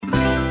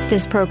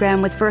This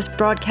program was first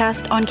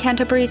broadcast on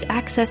Canterbury's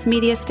access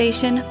media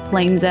station,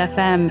 Plains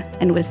FM,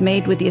 and was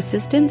made with the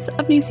assistance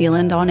of New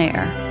Zealand On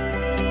Air.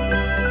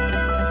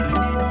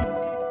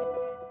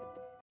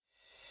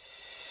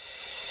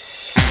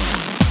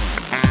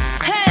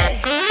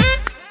 Hey!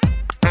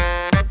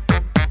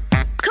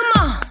 Come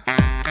on!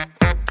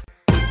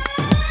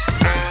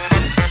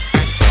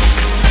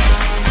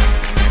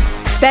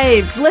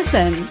 Babes,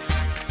 listen.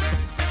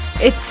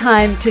 It's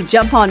time to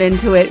jump on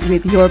into it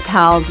with your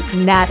pals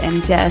Nat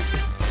and Jess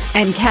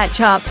and catch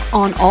up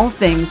on all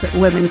things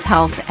women's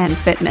health and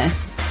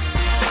fitness.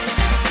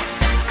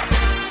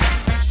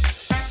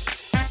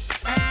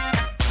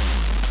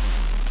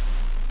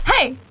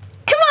 Hey!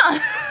 Come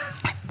on!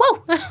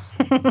 Whoa!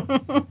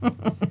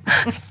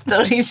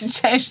 Still need to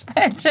change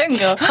that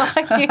jingle.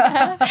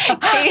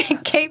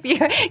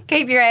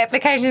 Keep your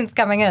applications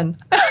coming in.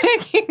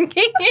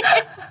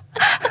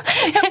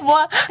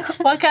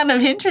 What kind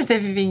of interest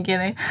have you been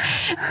getting?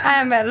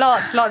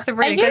 Lots of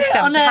really good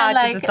stuff. It's hard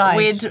to decide.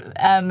 Weird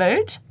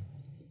mood?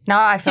 No,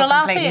 I feel You're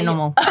completely laughing.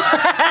 normal.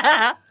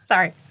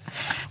 Sorry.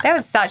 That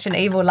was such an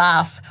evil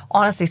laugh.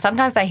 Honestly,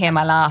 sometimes I hear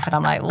my laugh and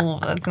I'm like, oh,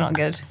 that's not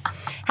good.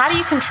 How do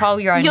you control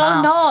your own You're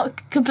laugh?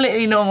 not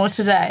completely normal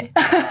today.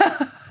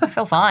 I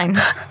feel fine.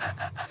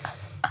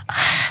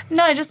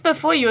 No, just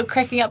before you were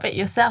cracking up at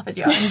yourself at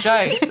your own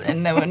jokes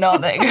and they were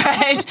not that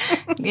great.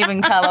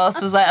 Even Carlos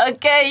was like,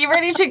 okay, you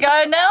ready to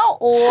go now?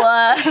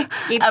 Or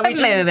Keep are we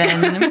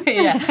moving.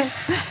 Yeah.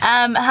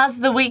 How's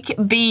the week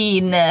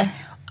been?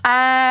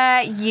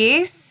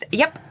 Yes.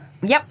 Yep.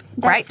 Great.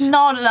 That's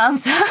not an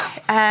answer.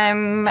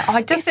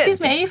 Excuse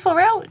me, are you for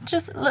real?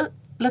 Just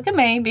look at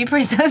me, be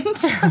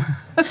present.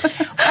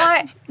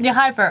 You're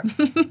hyper.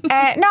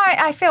 No,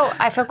 I feel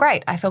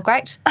great. I feel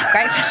great.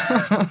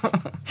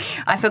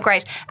 I feel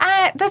great.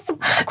 This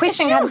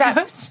question comes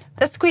up.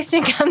 This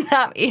question comes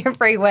up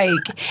every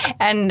week,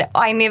 and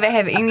I never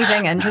have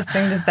anything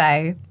interesting to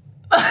say.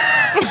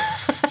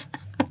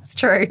 It's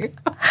true.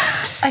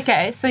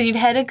 Okay, so you've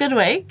had a good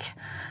week.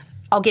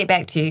 I'll get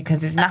back to you because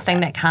there's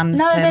nothing that comes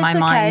to my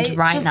mind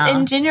right Just now.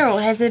 in general,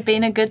 has it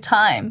been a good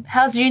time?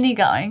 How's uni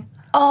going?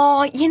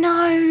 Oh,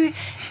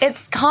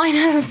 it's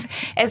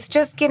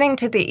just getting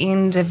to the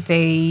end of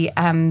the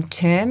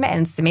term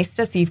and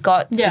semester. So you've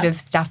got sort of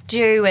stuff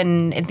due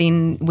and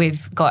then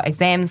we've got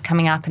exams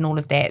coming up and all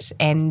of that.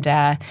 And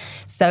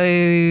so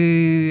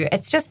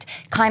it's just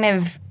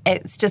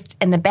it's just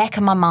in the back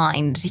of my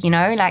mind,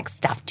 like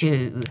stuff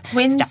due.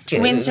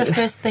 When's your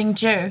first thing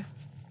due?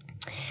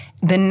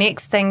 The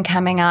next thing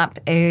coming up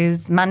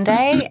is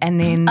Monday, and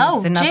then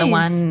there's another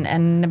one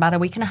in about a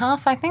week and a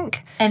half, I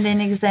think. And then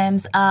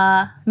exams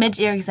are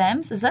mid-year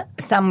exams, is it?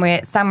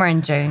 Somewhere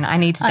in June. I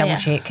need to double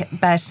check.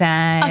 But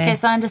okay,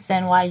 so I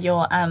understand why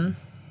you're,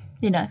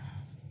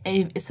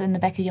 it's in the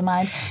back of your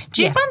mind.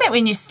 Do you find that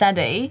when you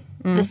study,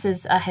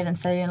 I haven't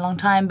studied in a long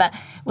time, but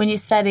when you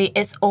study,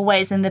 it's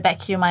always in the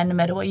back of your mind no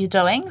matter what you're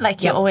doing?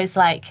 Like you're always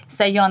like,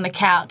 say you're on the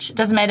couch, it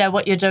doesn't matter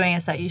what you're doing,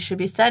 it's like you should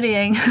be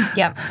studying.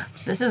 Yep.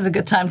 This is a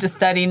good time to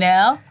study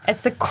now.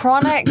 It's a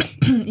chronic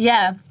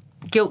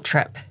guilt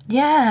trip.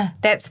 Yeah.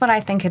 That's what I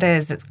think it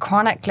is. It's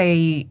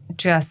chronically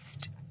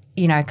just,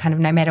 kind of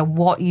no matter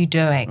what you're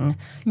doing,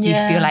 you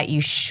feel like you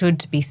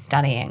should be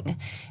studying.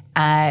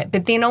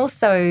 But then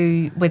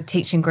also with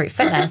teaching group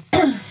fitness,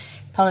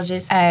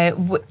 apologies.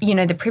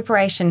 The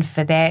preparation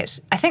for that,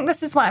 I think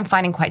this is what I'm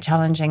finding quite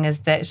challenging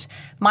is that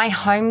my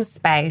home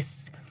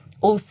space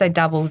also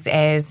doubles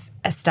as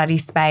a study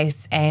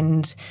space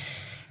and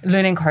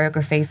learning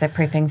choreography, so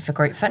prepping for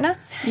group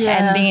fitness.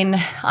 Yeah. And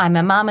then I'm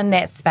a mum in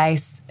that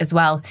space as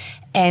well.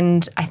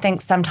 And I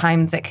think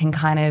sometimes it can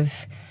kind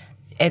of,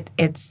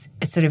 it's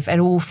sort of, it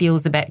all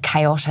feels a bit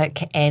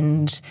chaotic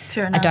and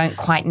I don't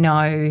quite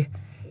know.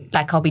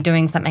 Like I'll be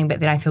doing something,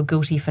 but then I feel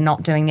guilty for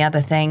not doing the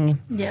other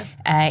thing. Yeah.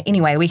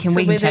 Anyway, we can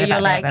chat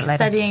about that a bit later.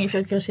 Studying, you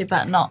feel guilty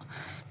about not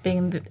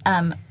being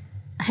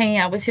hanging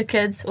out with your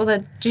kids.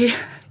 Although, do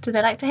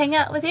they like to hang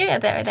out with you at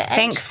that age?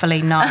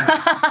 Thankfully, no.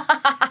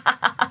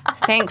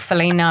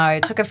 Thankfully, no.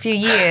 It took a few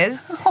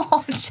years.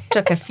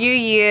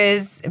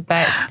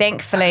 But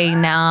thankfully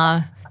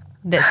now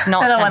that's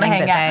not something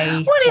that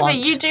they Whatever,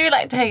 you do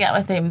like to hang out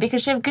with them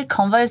because you have good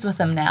convos with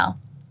them now.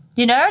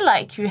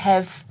 Like you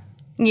have.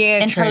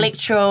 Yeah,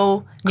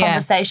 intellectual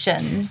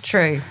conversations.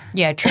 True.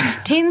 Yeah, true.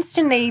 Tends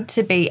to need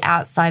to be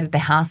outside of the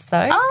house,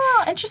 though.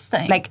 Oh,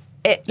 interesting. Like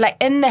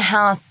in the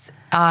house,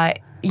 I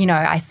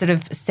sort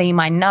of see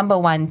my number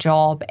one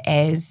job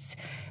as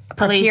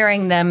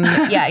preparing them.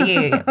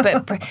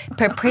 But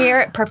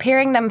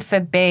preparing them for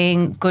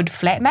being good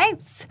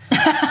flatmates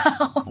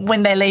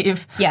when they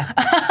leave. Yeah,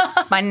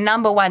 it's my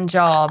number one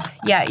job.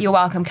 Yeah, you're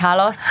welcome,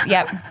 Carlos.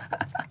 Yep.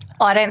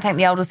 I don't think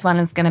the oldest one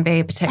is going to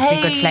be a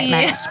particularly good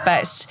flatmate,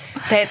 but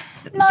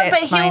that's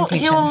my intention.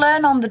 He'll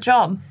learn on the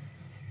job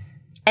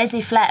as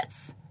he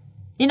flats.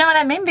 You know what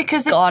I mean?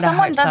 Because if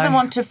someone doesn't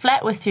want to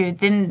flat with you,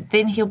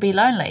 then he'll be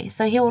lonely.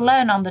 So he'll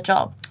learn on the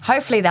job.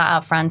 Hopefully they're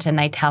upfront and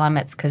they tell him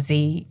it's because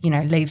he,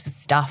 leaves his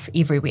stuff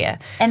everywhere.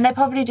 And they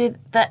probably do.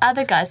 The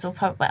other guys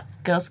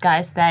girls,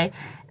 guys, they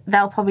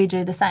they'll probably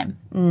do the same.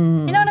 You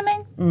know what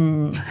I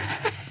mean?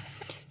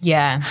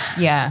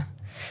 Yeah.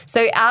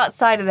 So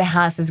outside of the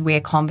house is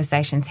where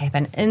conversations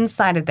happen.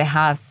 Inside of the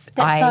house,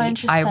 That's so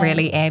interesting. I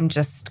really am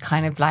just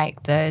kind of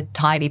like the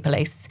tidy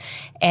police.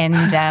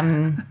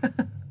 And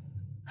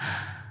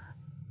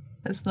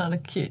it's not a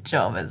cute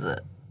job, is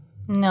it?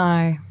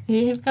 no.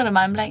 You've got a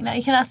mind blank now.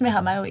 You can ask me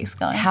how my week's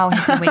going. How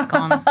has the week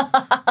gone?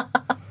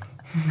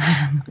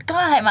 God,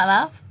 I hate my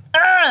laugh.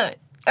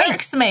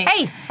 Irks me.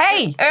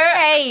 Hey.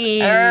 Irks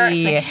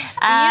me. You're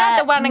not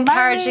the one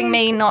encouraging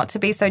me not to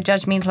be so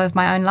judgmental of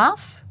my own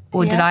laugh?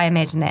 Or did I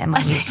imagine that in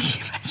my head? I think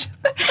you imagined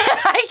that.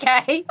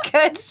 Okay,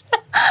 good.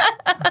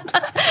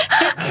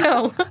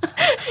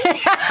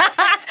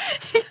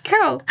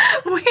 Cool.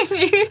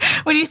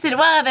 When you said,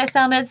 wow, that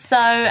sounded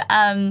so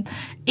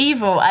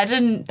evil, I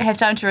didn't have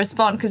time to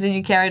respond because then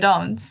you carried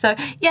on. So,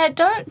 yeah,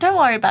 don't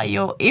worry about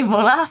your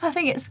evil laugh. I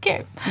think it's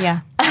cute. Yeah.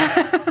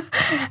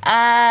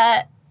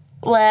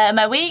 Well,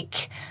 my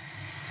week,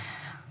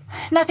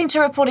 nothing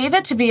to report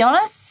either, to be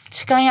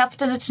honest. Going out for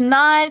dinner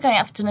tonight, going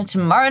out for dinner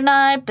tomorrow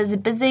night,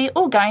 busy.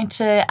 All going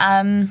to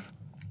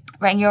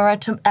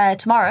Rangiora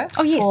tomorrow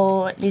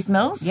for Les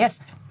Mills. Yes.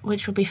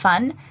 Which will be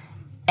fun.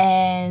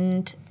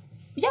 And,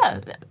 yeah,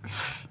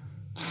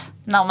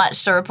 not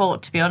much to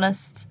report, to be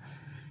honest.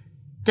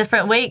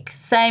 Different week,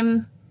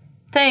 same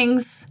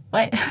things.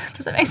 Wait,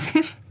 does that make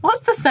sense?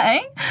 What's the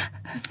saying?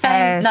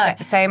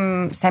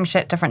 Same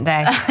shit, different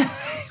day.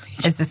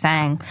 Is the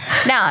saying.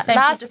 Now, Same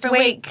last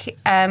week,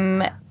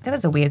 there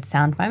was a weird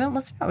sound moment,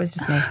 wasn't it? Or it was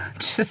just me?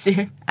 Just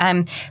you.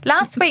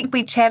 Last week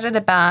we chatted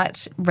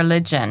about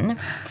religion.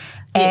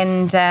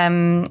 Yes.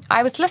 And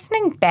I was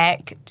listening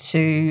back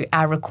to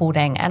our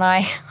recording and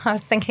I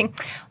was thinking,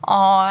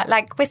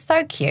 like, we're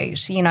so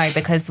cute,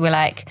 because we're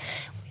like,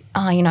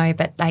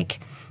 but like,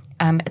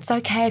 it's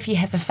okay if you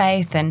have a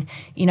faith and,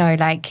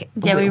 like...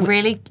 Yeah, we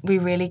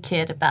really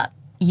cared about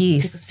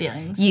people's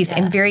feelings. Yes,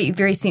 and very,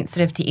 very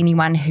sensitive to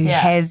anyone who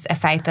has a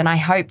faith. And I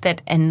hope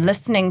that in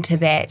listening to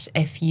that,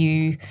 if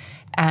you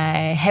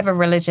have a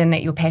religion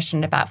that you're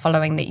passionate about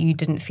following, that you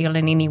didn't feel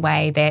in any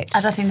way that...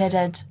 I don't think they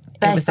did.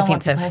 It was offensive.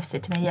 What people have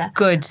said to me, yeah.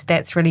 Good.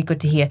 That's really good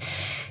to hear.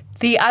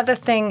 The other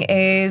thing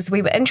is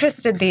we were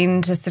interested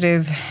then to sort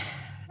of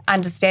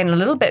understand a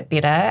little bit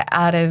better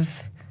out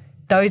of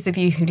those of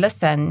you who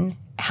listen,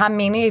 how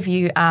many of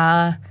you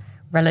are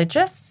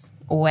religious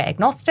or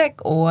agnostic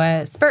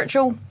or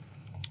spiritual.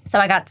 So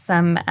I got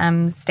some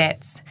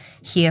stats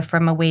here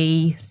from a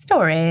wee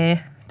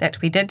story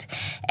that we did.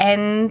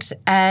 And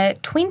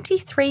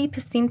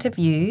 23% of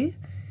you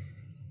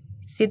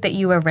said that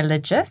you were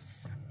religious.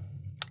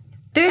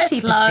 30%.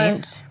 That's low.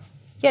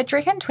 Yeah, do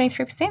you reckon?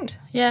 23%?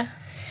 Yeah.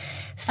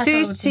 I thought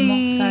it would be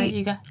more. Sorry,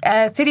 you go.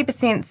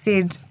 30%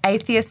 said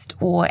atheist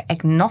or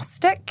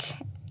agnostic.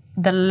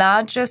 The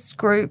largest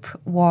group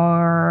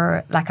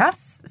were, like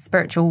us,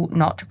 spiritual,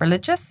 not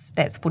religious.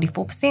 That's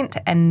 44%.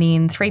 And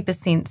then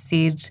 3%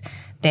 said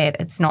that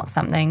it's not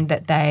something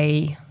that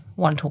they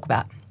want to talk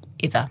about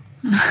ever.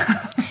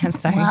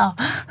 So wow.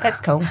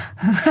 That's cool.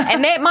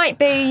 And that might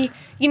be,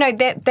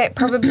 that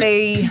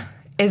probably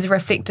is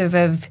reflective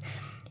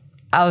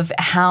of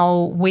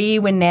how we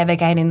were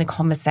navigating the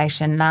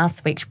conversation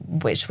last week,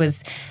 which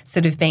was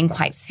sort of being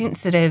quite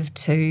sensitive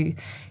to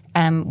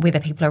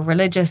whether people are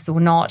religious or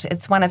not.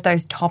 It's one of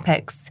those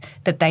topics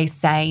that they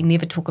say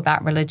never talk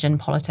about religion,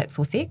 politics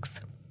or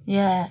sex.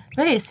 Yeah.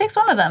 Really? Is sex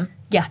one of them?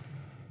 Yeah.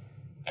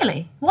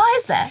 Really? Why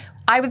is that?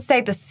 I would say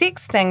the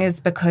sex thing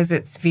is because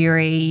it's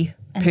very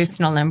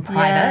personal and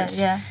private.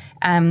 Yeah.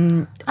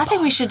 I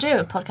think we should do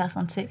a podcast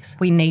on sex.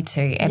 We need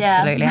to,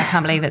 absolutely. Yeah. I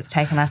can't believe it's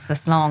taken us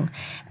this long.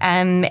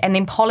 And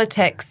then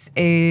politics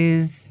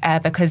is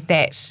because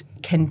that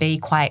can be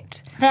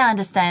quite... They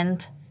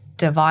understand.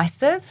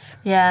 Divisive.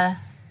 Yeah.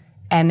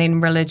 And then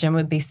religion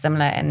would be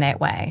similar in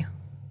that way.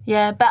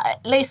 Yeah, but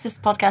at least this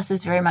podcast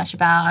is very much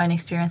about our own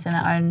experience and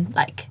our own,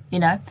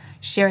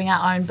 sharing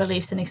our own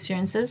beliefs and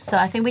experiences. So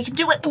I think we can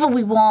do whatever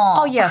we want.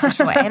 Oh, yeah, for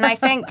sure. And I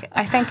think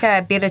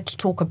better to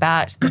talk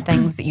about the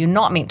things that you're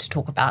not meant to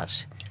talk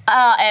about.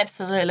 Oh,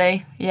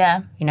 absolutely.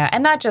 Yeah.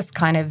 And they're just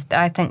kind of,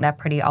 I think they're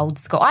pretty old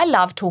school. I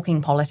love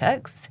talking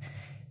politics.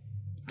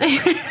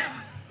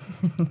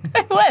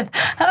 What?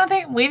 I don't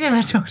think we've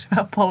ever talked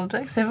about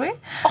politics, have we?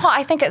 Oh,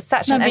 I think it's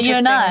such an interesting... you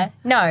and I?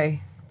 No.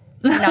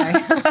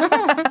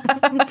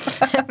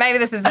 Maybe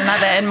this is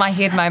another in my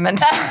head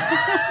moment.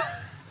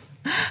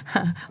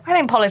 I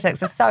think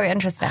politics is so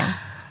interesting.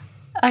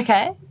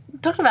 Okay.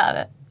 Talk about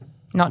it.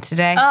 Not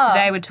today. Oh.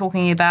 Today we're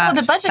talking about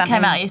the budget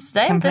came out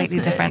yesterday. Completely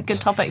that's different. A good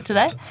topic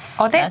today.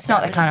 Oh, that's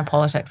not the kind of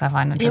politics I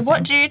find interesting. Yeah,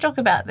 what do you talk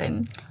about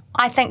then?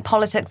 I think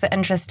politics are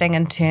interesting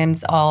in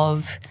terms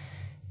of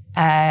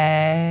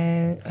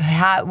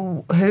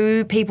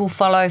who people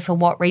follow for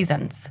what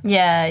reasons.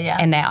 Yeah.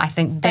 And I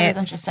think that is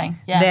interesting.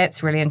 Yeah.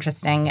 That's really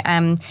interesting.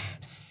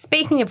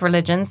 speaking of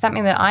religion,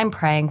 something that I'm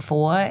praying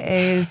for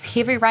is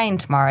heavy rain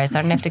tomorrow, so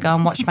I don't have to go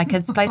and watch my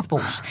kids play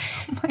sport.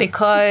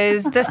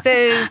 Because this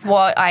is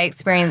what I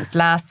experienced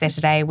last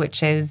Saturday,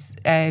 which is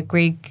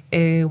Greg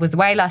was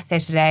away last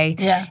Saturday,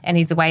 and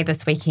he's away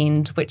this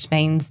weekend, which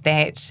means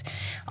that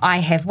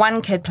I have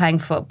one kid playing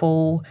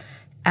football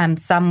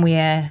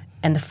somewhere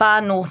in the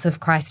far north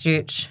of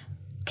Christchurch,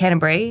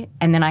 Canterbury,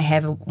 and then I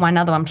have one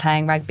other one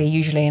playing rugby,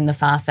 usually in the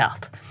far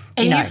south.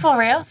 Are you for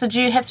real? So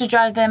do you have to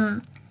drive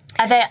them?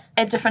 Are they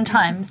at different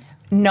times?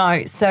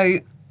 No. So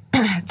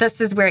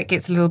this is where it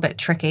gets a little bit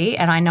tricky,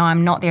 and I know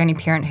I'm not the only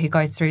parent who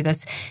goes through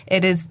this.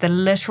 It is the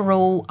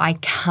literal I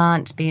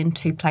can't be in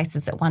two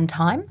places at one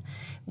time,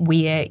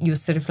 where you're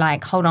sort of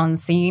like, hold on,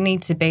 so you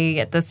need to be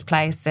at this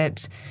place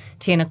at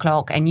 10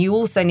 o'clock and you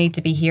also need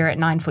to be here at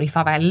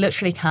 9:45. I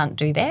literally can't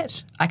do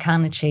that. I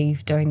can't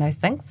achieve doing those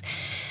things.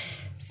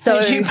 So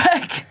who did you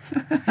pick?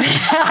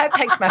 I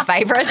picked my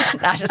favourite.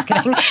 No, just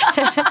kidding.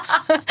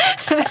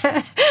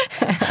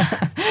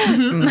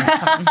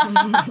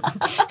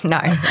 No,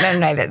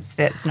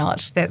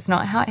 that's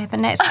not how it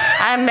happened, Nat.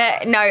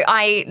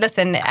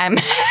 Listen,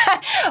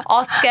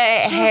 Oscar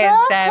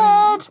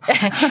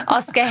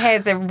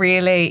has a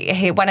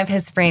really, one of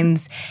his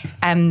friend's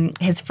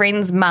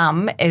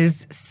mum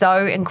is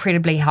so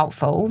incredibly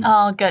helpful.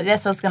 Oh, good.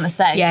 That's what I was going to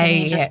say. Yeah,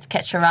 Can you just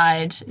catch a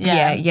ride?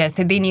 Yeah.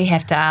 So then you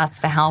have to ask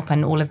for help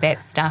and all of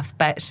that stuff.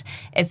 But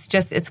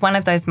it's one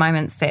of those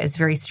moments that is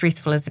very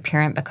stressful as a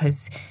parent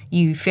because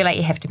you feel like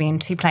you have to be in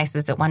two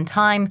places at one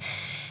time.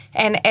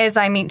 And as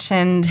I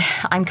mentioned,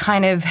 I'm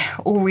kind of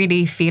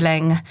already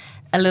feeling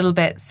a little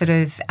bit sort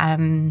of,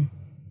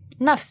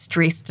 not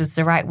stressed is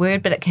the right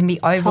word, but it can be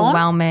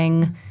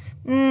overwhelming.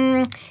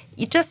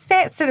 You just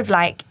that sort of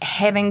like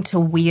having to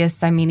wear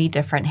so many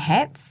different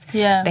hats.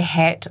 Yeah. The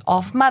hat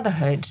of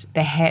motherhood,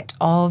 the hat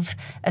of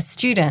a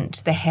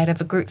student, the hat of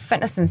a group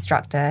fitness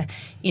instructor,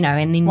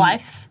 and then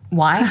wife,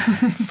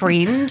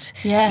 friend,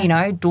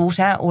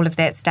 daughter, all of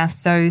that stuff.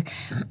 So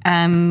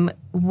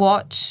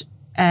what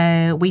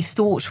we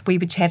thought we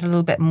would chat a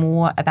little bit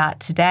more about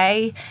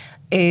today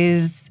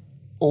is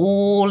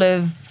all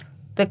of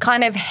the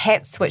kind of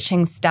hat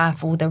switching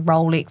stuff or the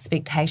role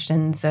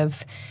expectations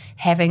of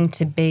having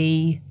to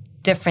be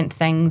different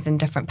things in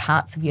different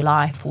parts of your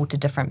life or to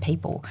different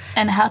people.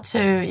 And how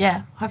to,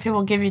 hopefully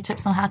we'll give you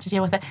tips on how to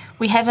deal with it.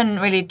 We haven't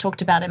really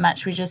talked about it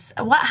much.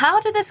 How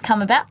did this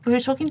come about? We were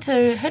talking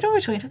to, who were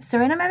we talking to?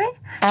 Serena, maybe?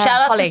 Shout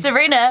out Holly. to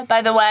Serena,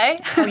 by the way.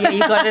 Oh, yeah, you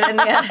got it in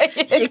there.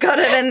 Yes. You got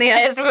it in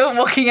there. As we were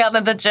walking out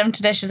of the gym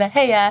today, she was like,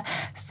 hey,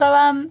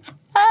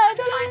 I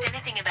don't find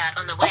anything about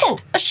on the web. Oh,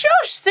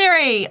 shush,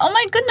 Siri. Oh,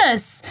 my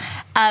goodness.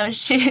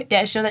 She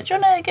was like, do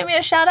you want to give me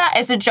a shout out?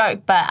 It's a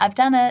joke, but I've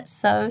done it,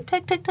 so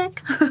tick, tick,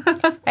 tick.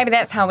 Maybe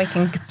that's how we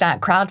can start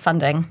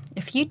crowdfunding.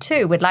 If you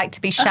too would like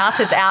to be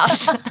shouted out.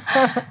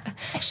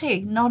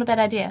 Actually, not a bad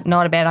idea.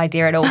 Not a bad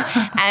idea at all.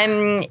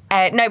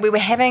 No, we were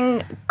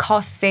having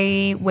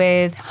coffee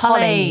with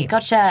Holly.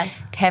 Gotcha.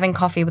 Having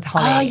coffee with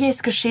Holly. Oh, yes,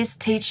 because she's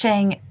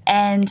teaching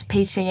and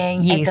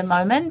PTing at the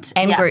moment.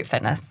 And group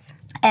fitness.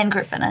 And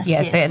group fitness,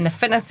 yeah, yes. So in the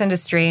fitness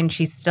industry, and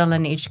she's still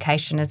in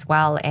education as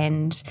well.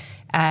 And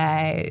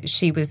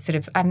she was sort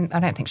of, I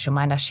don't think she'll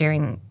mind us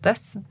sharing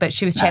this, but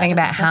she was chatting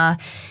about how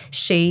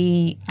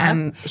she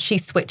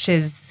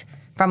switches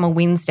from a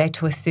Wednesday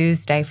to a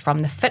Thursday from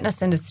the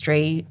fitness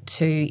industry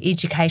to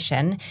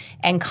education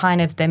and kind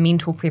of the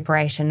mental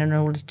preparation in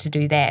order to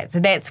do that. So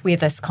that's where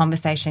this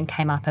conversation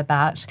came up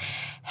about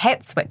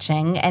hat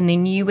switching, and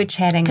then you were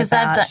chatting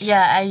about... Because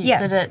I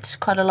did it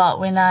quite a lot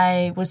when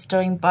I was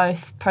doing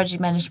both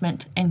project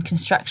management and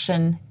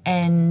construction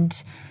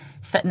and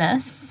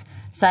fitness.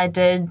 So I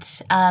did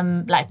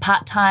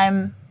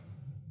part-time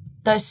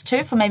those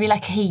two for maybe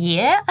like a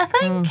year, I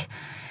think.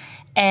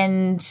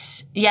 And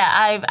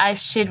I've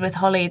shared with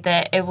Holly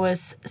that it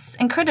was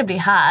incredibly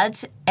hard,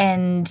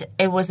 and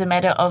it was a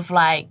matter of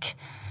like,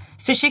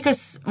 especially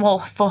because,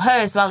 for her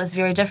as well, it's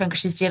very different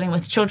because she's dealing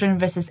with children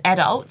versus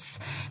adults.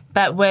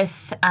 But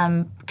with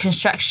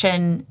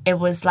construction, it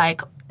was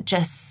like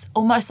just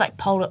almost like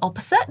polar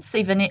opposites,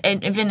 even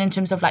in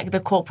terms of like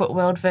the corporate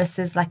world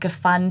versus like a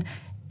fun,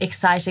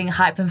 exciting,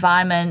 hype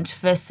environment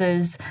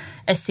versus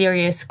a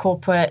serious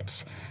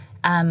corporate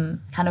kind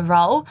of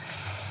role.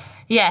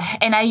 Yeah,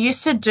 and I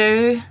used to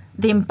do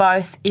them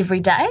both every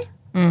day.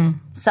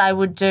 So I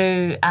would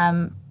do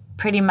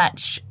pretty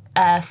much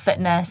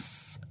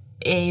fitness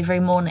every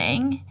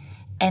morning,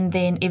 and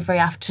then every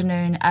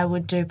afternoon I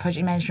would do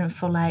project management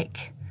for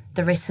like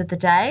the rest of the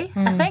day,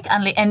 I think.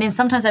 And then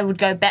sometimes I would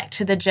go back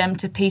to the gym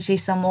to PT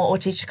some more or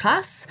teach a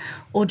class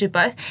or do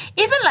both.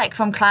 Even like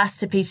from class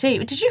to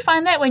PT. Did you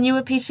find that when you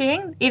were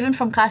PTing? Even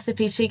from class to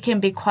PT can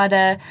be quite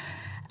a...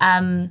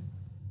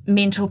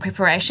 mental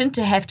preparation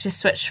to have to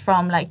switch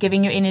from like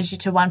giving your energy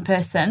to one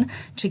person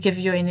to give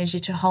your energy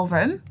to a whole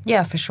room.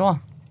 Yeah, for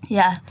sure.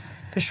 Yeah.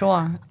 For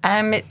sure.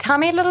 Tell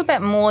me a little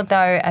bit more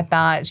though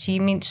about,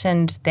 you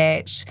mentioned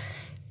that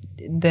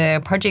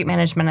the project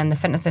management and the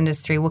fitness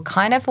industry were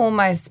kind of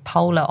almost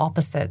polar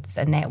opposites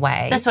in that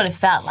way. That's what it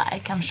felt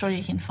like. I'm sure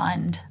you can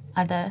find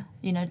other,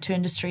 two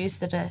industries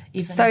that are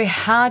even So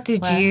how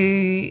did worse.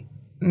 you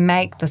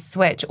make the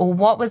switch, or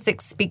what was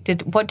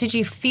expected? What did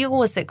you feel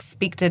was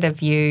expected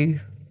of you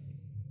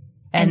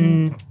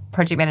in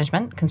project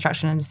management,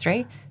 construction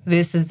industry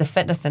versus the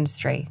fitness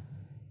industry?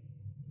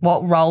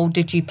 What role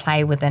did you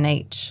play within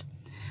each?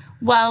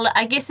 Well,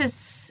 I guess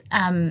it's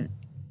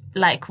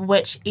like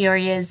which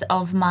areas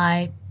of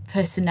my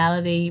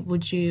personality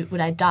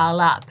would I dial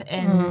up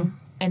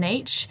in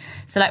each.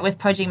 So like with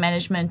project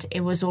management,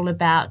 it was all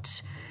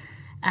about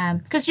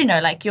because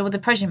like you're the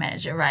project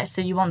manager, right?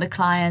 So you want the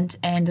client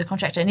and the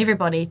contractor and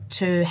everybody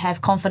to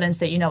have confidence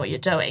that you know what you're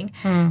doing.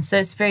 So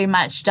it's very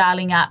much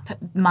dialing up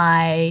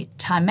my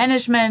time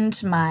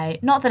management,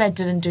 not that I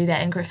didn't do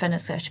that in group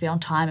fitness, I have to be on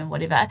time and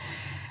whatever.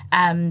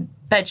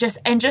 But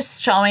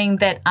just showing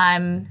that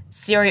I'm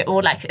serious,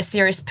 or like a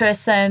serious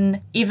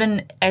person,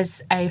 even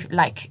as a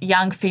like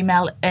young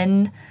female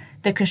in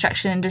the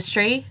construction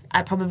industry,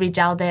 I probably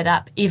dial that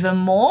up even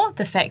more.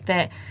 The fact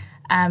that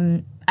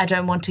I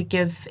don't want to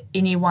give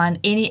anyone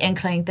any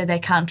inkling that they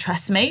can't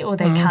trust me or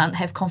they can't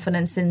have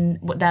confidence in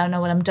what they don't know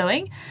what I'm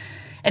doing.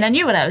 And I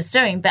knew what I was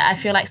doing, but I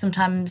feel like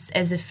sometimes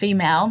as a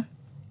female,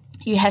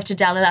 you have to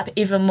dial it up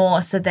even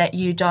more so that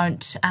you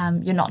don't,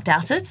 you're not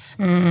doubted,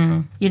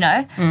 So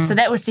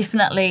that was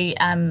definitely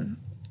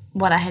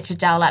what I had to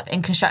dial up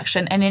in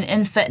construction. And then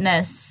in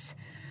fitness,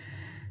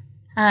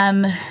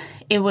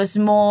 it was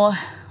more,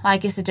 I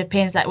guess it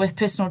depends, like with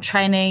personal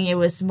training, it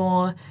was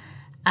more,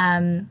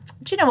 do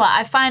you know what?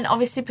 I find,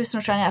 obviously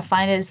personal training, I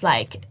find is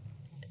like,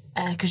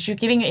 because you're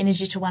giving your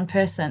energy to one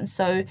person,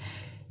 so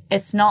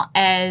it's not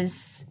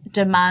as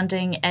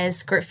demanding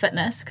as group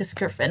fitness, because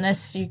group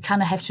fitness, you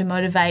kind of have to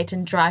motivate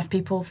and drive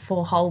people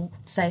for a whole,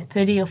 say,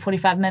 30 or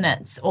 45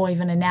 minutes or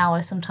even an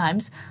hour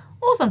sometimes,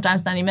 or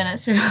sometimes 90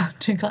 minutes. We've got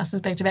 2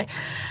 classes back to back.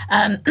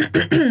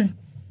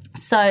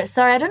 So,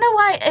 sorry, I don't know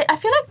why. I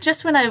feel like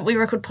just when we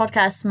record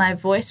podcasts, my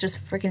voice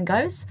just freaking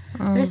goes.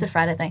 Maybe it's a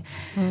Friday thing.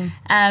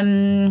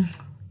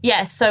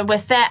 Yeah, so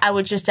with that, I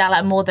would just dial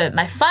out more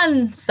my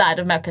fun side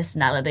of my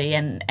personality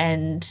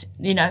and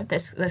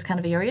those kind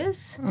of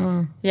areas.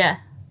 Yeah.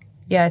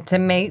 Yeah, to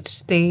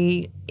meet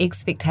the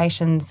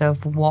expectations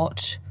of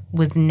what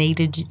was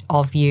needed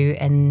of you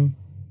in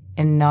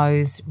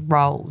those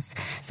roles.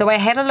 So I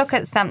had a look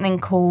at something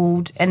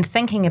called, and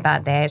thinking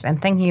about that and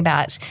thinking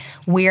about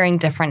wearing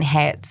different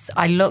hats,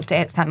 I looked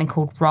at something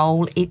called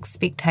role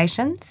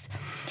expectations.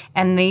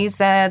 And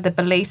these are the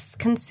beliefs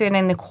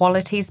concerning the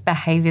qualities,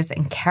 behaviours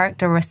and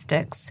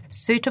characteristics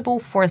suitable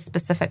for a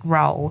specific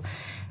role.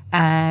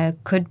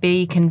 Could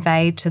be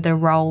conveyed to the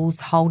roles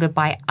held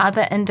by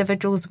other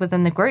individuals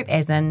within the group,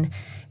 as in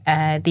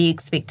the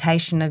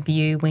expectation of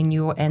you when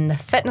you're in the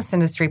fitness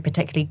industry,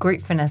 particularly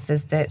group fitness,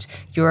 is that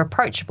you're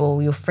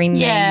approachable, you're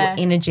friendly, you're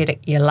energetic,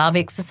 you love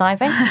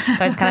exercising,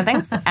 those kind of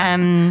things.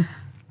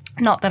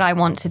 Not that I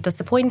want to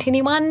disappoint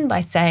anyone by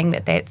saying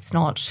that that's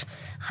not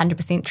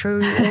 100% true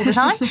all the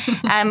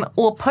time,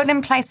 or put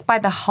in place by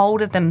the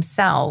holder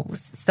themselves.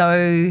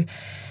 So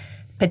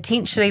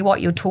potentially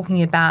what you're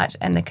talking about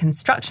in the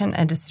construction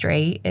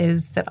industry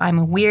is that I'm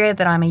aware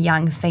that I'm a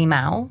young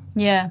female.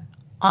 Yeah.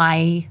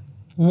 I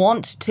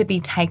want to be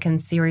taken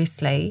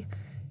seriously,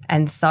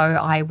 and so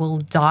I will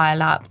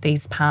dial up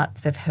these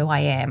parts of who I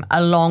am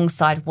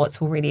alongside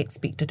what's already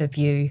expected of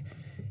you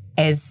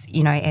as,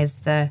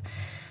 as the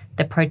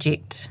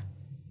project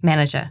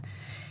manager.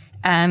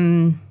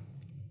 And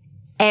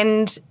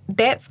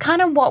that's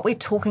kind of what we're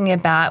talking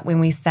about when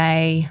we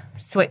say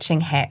switching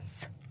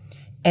hats,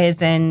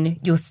 as in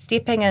you're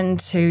stepping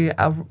into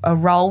a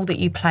role that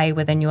you play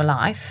within your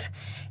life,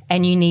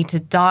 and you need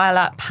to dial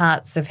up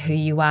parts of who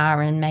you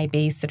are and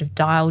maybe sort of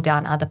dial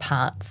down other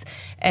parts.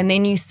 And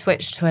then you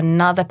switch to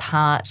another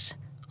part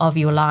of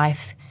your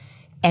life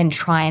and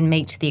try and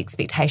meet the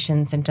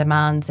expectations and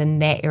demands in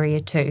that area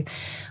too.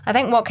 I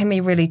think what can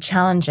be really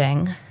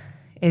challenging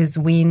is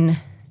when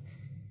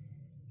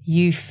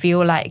you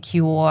feel like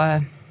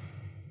you're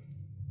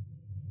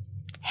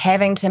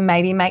having to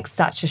maybe make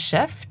such a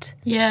shift.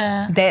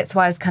 Yeah. That's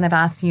why I was kind of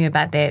asking you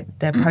about that,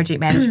 the project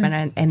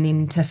management and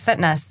then to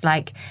fitness.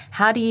 Like,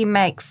 how do you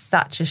make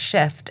such a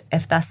shift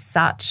if there's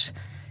such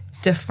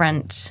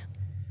different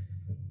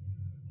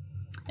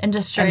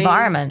industries,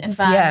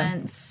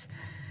 environments?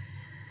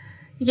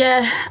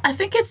 Yeah, I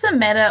think it's a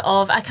matter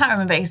of, I can't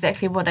remember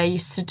exactly what I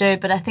used to do,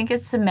 but I think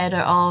it's a matter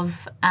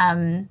of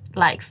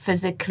like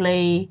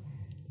physically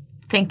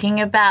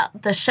thinking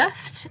about the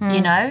shift,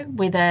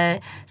 whether,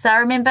 so I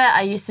remember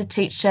I used to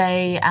teach PT,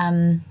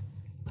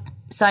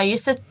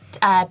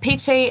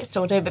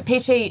 still do, but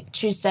PT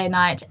Tuesday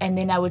night, and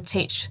then I would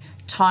teach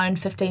tone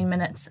 15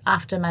 minutes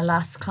after my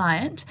last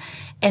client,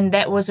 and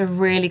that was a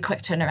really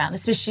quick turnaround,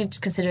 especially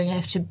considering you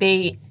have to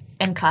be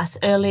in class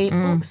early.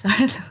 Oh,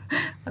 sorry,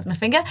 that's my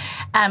finger.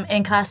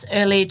 In class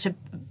early to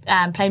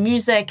play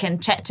music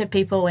and chat to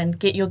people and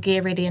get your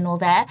gear ready and all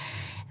that.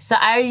 So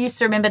I used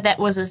to remember that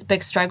was a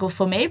big struggle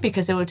for me,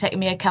 because it would take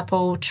me a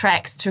couple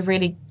tracks to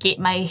really get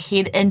my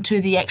head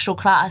into the actual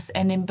class,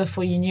 and then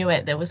before you knew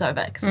it, that was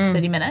over, because it was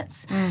 30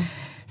 minutes.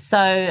 So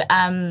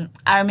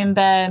I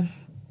remember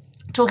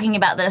talking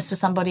about this with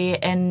somebody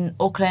in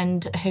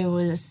Auckland who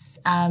was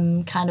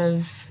kind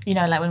of,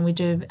 like when we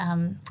do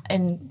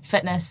in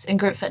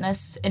group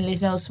fitness in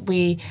Les Mills,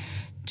 we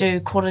do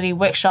quarterly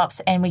workshops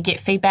and we get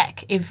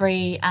feedback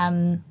every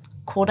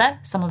quarter.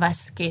 Some of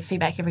us get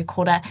feedback every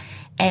quarter.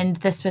 And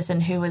this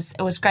person it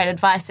was great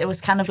advice. It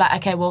was kind of like,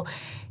 okay, well,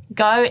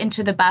 go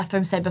into the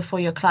bathroom, say before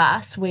your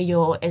class, where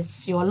you're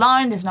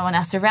alone, there's no one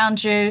else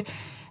around you,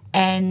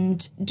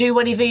 and do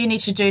whatever you need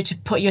to do to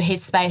put your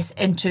headspace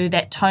into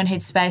that tone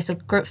headspace or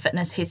group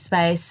fitness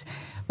headspace,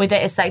 whether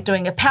it's like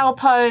doing a power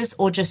pose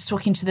or just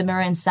talking to the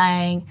mirror and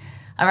saying,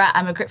 all right,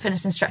 I'm a group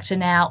fitness instructor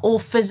now, or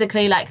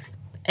physically like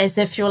as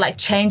if you're like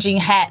changing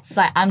hats,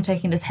 like I'm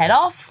taking this hat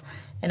off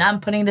and I'm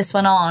putting this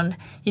one on.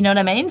 You know what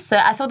I mean? So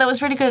I thought that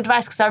was really good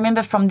advice, because I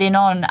remember from then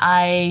on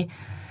I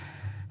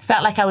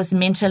felt like I was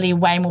mentally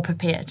way more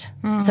prepared.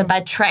 So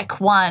by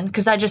track 1,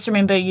 because I just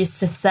remember you used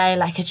to say,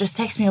 like, it just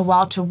takes me a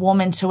while to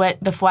warm into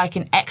it before I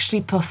can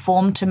actually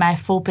perform to my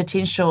full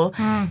potential.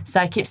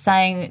 So I kept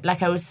saying,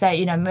 like I would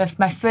say,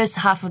 my first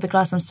half of the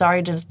class, I'm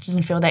sorry,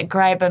 didn't feel that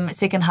great, but my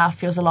second half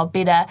feels a lot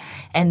better.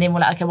 And then we're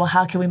like, okay, well,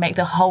 how can we make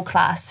the whole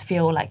class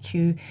feel like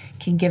you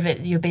can give it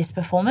your best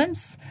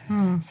performance?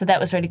 So that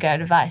was really good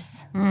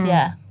advice.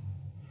 Yeah.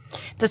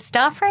 The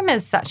staff room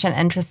is such an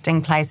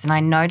interesting place, and I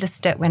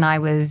noticed it when I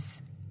was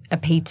a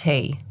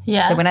PT.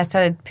 Yeah. So when I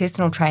started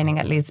personal training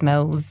at Les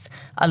Mills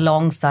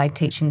alongside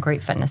teaching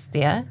group fitness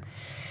there,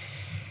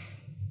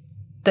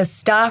 the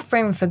staff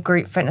room for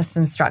group fitness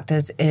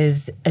instructors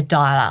is a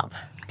dial-up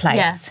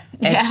place.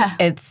 Yeah.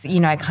 It's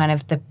kind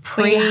of the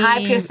Where you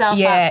hype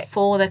yourself up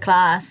for the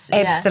class.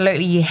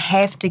 Absolutely. You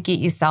have to get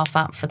yourself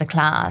up for the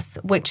class,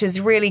 which is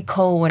really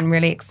cool and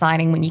really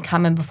exciting when you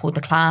come in before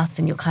the class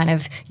and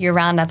you're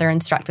around other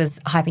instructors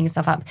hyping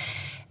yourself up.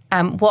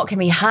 What can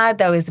be hard,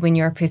 though, is when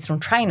you're a personal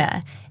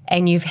trainer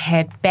and you've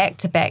had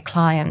back-to-back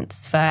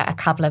clients for a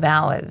couple of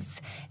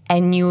hours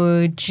and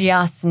you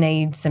just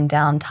need some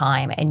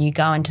downtime, and you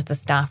go into the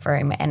staff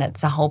room and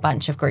it's a whole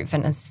bunch of group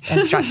fitness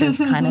instructors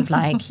kind of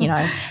like,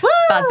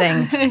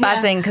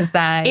 buzzing because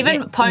they're...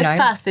 Even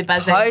post-class they're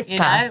buzzing.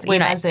 Post-class, we're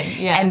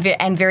buzzing,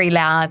 and very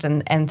loud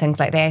and things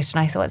like that.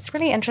 And I thought it's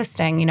really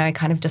interesting,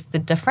 kind of just the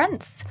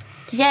difference.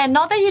 Yeah,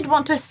 not that you'd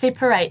want to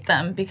separate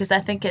them, because I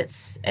think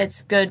it's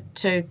good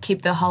to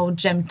keep the whole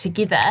gym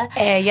together.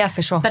 Yeah,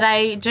 for sure. But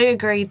I do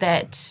agree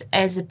that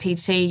as a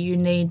PT, you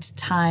need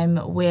time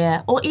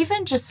where, or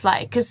even just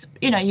like, because,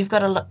 you've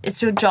got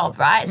it's your job,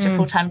 right? It's your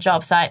full-time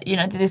job. So,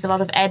 there's a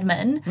lot of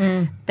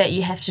admin that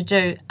you have to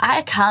do.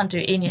 I can't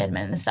do any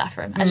admin in the staff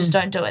room. I just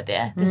don't do it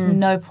there. There's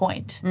no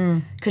point,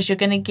 because you're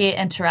going to get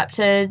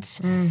interrupted.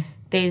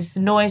 There's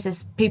noise,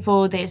 there's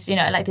people, there's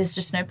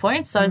just no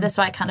point. So that's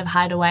why I kind of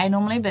hide away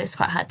normally, but it's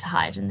quite hard to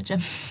hide in the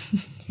gym.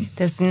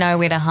 There's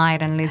nowhere to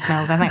hide in Les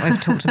Mills. I think we've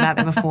talked about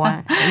that before.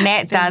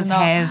 Nat does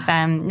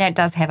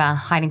have a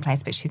hiding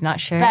place, but she's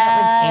not sure with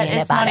anybody.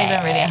 It's not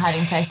even really a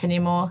hiding place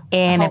anymore.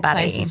 Anybody. The whole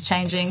place is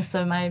changing,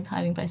 so my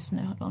hiding place is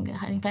no longer a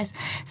hiding place.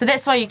 So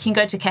that's why you can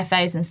go to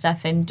cafes and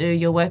stuff and do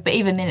your work, but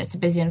even then it's a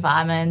busy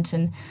environment.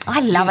 And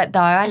I love it though.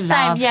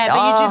 But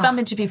you do bump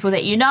into people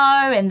that you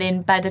know, and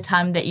then by the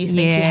time that you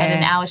think you had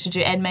an hour to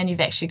do admin, you've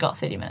actually got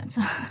 30 minutes.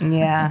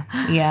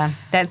 yeah.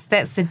 That's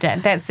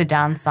the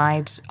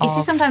downside. You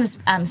see sometimes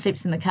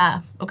sleeps in the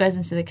car or goes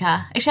into the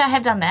car. Actually, I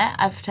have done that.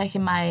 I've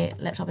taken my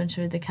laptop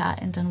into the car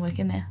and done work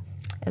in there.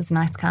 It's a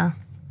nice car.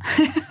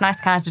 It's a nice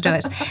car to do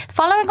it.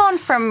 Following on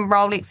from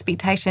role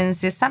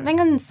expectations, there's something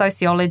in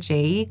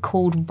sociology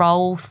called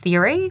role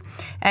theory,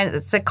 and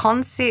it's a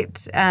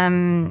concept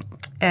in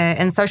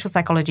social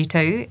psychology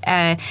too,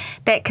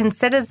 that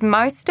considers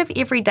most of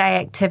everyday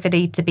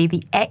activity to be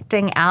the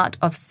acting out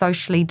of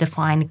socially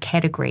defined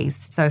categories.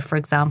 So, for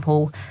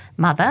example,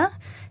 mother,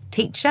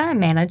 teacher,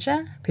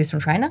 manager, personal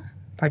trainer,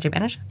 project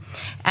manager.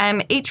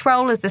 Each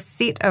role is a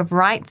set of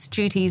rights,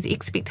 duties,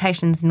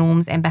 expectations,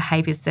 norms and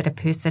behaviours that a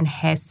person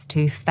has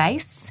to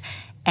face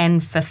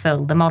and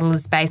fulfil. The model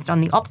is based on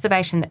the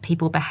observation that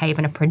people behave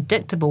in a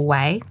predictable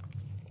way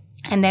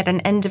and that an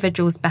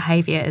individual's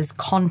behaviour is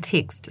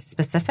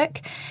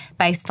context-specific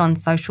based on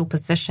social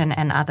position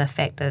and other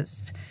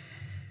factors.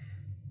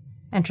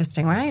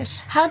 Interesting, right?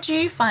 How do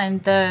you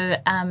find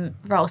the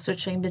role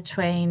switching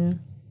between...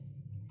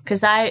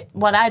 Because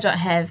what I don't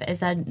have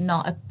is I'm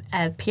not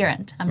a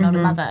parent. I'm not a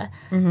mother.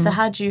 So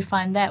how do you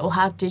find that, or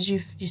how did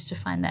you used to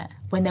find that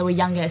when they were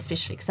younger,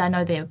 especially? Because I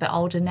know they're a bit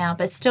older now,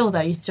 but still,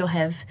 though, you still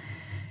have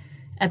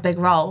a big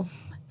role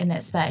in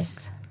that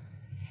space.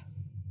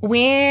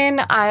 When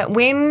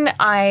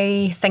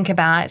I think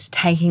about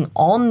taking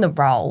on the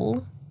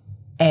role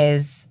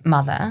as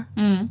mother,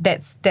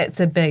 that's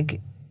a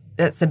big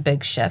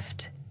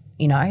shift.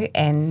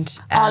 And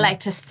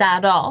like to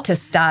start off.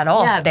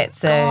 That's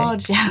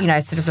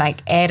sort of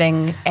like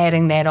adding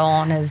that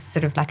on as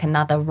sort of like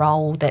another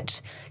role that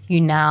you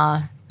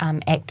now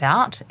act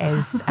out,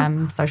 as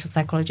social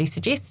psychology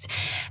suggests.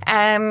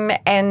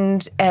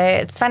 And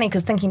it's funny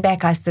because thinking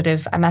back, I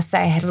must say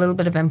I had a little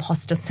bit of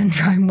imposter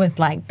syndrome with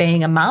like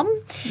being a mum.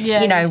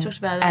 Yeah, you talked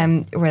about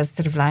it. Whereas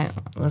sort of like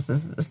this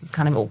is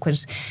kind of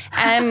awkward.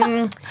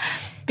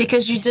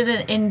 Because you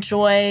didn't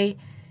enjoy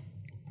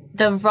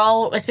the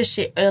role,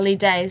 especially early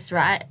days,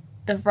 right?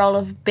 The role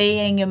of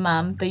being a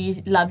mum, but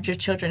you loved your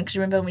children. Because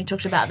remember when we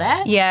talked about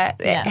that? Yeah,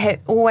 had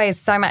always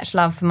so much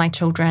love for my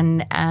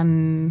children,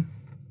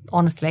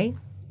 honestly.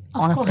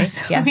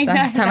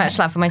 Yeah, so much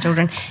love for my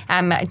children.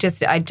 I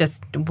just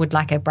would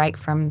like a break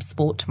from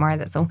sport tomorrow,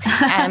 that's all.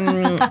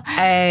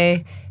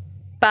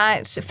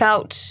 But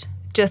felt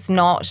just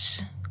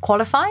not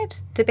qualified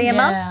to be a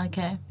mum. Yeah,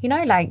 okay. You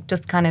know, like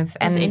just kind of...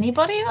 Is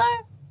anybody, though?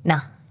 No,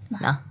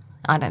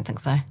 I don't think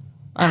so.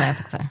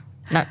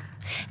 No.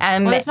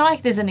 Well, it's not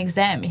like there's an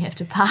exam you have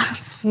to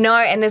pass. No,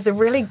 and there's a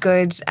really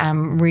good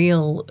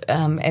reel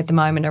at the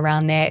moment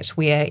around that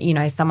where, you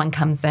know, someone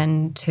comes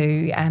in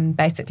to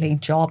basically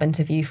job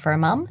interview for a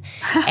mum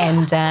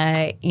and,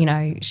 you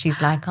know,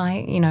 she's like,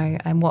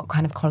 what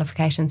kind of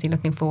qualifications are you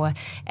looking for?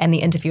 And the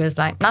interviewer's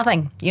like,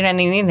 nothing. You don't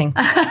need anything.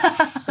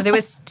 There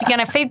was,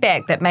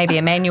 feedback that maybe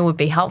a manual would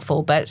be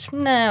helpful, but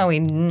no, we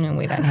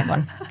don't have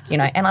one, you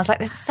know. And I was like,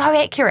 that's so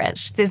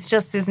accurate.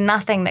 There's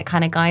nothing that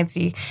kind of guides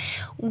you.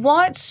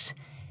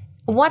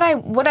 What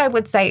I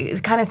would say,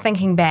 kind of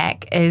thinking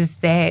back, is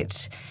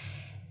that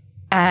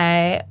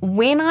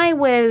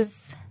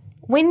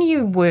when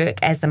you work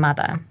as a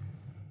mother,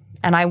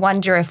 and I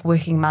wonder if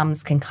working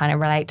mums can kind of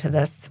relate to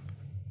this,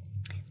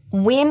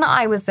 when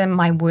I was in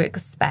my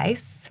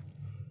workspace,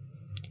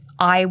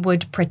 I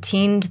would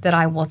pretend that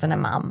I wasn't a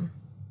mum.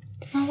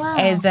 Oh, wow.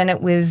 As in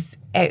it was,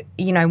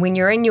 when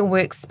you're in your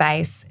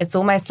workspace, it's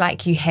almost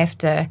like you have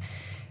to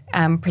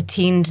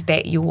pretend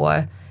that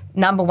your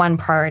number one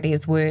priority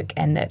is work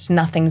and that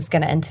nothing's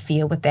going to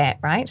interfere with that,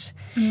 right?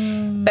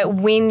 But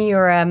when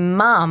you're a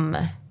mum,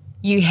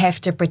 you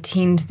have to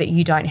pretend that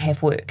you don't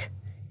have work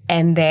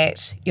and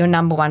that your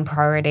number one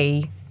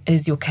priority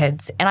is your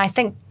kids. And I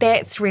think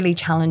that's really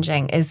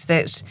challenging, is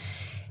that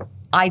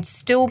I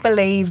still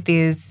believe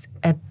there's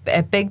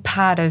a big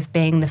part of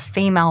being the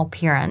female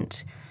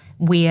parent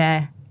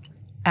where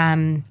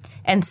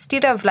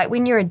instead of, like,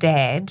 when you're a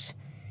dad,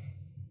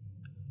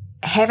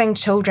 having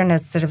children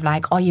is sort of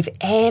like, oh, you've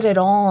added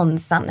on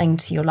something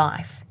to your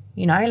life,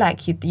 you know,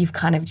 like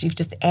you've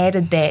just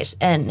added that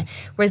in.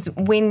 Whereas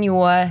when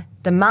you're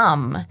the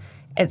mum,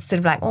 it's sort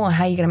of like, oh,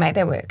 how are you going to make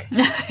that work?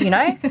 You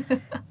know?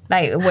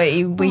 Like, were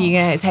you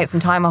going to take some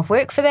time off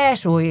work for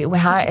that? Or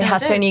how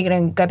soon are you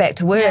going to go back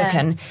to work? Yeah.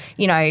 And,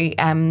 you know,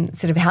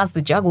 sort of how's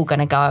the juggle going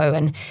to go?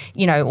 And,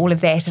 you know, all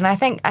of that. And I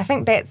think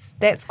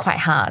that's quite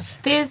hard.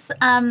 There's,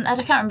 I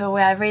can't remember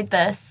where I read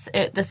this.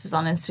 This is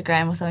on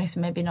Instagram or something, so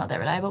maybe not that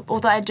reliable.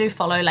 Although I do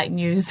follow, like,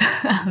 news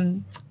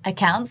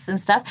accounts and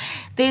stuff.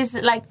 There's,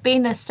 like,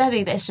 been a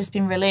study that's just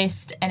been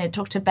released, and it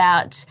talked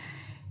about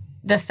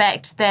the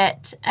fact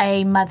that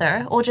a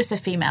mother, or just a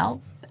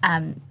female,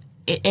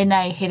 in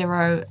a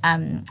hetero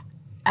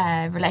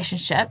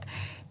relationship,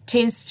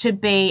 tends to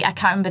be, I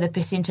can't remember the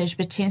percentage,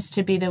 but tends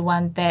to be the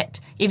one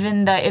that,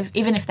 even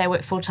if they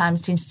work full time,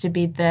 tends to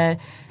be the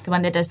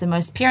one that does the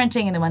most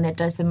parenting and the one that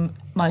does the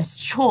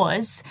most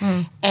chores.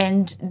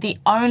 And the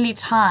only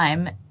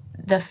time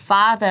the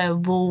father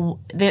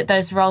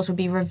those roles will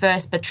be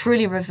reversed, but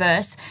truly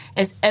reversed,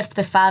 is if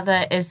the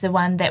father is the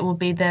one that will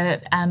be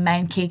the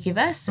main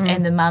caregivers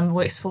and the mum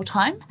works full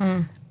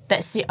time.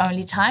 That's the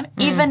only time.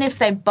 Even if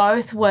they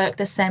both work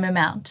the same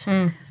amount,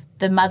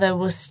 the mother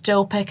will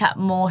still pick up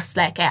more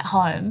slack at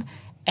home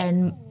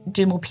and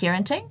do more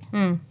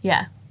parenting.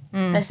 Yeah,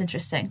 that's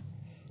interesting.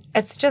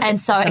 It's just and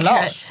so a accurate.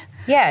 Lot.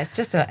 Yeah,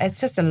 it's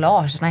just a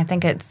lot, and I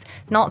think it's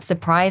not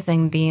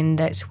surprising then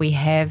that we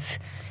have,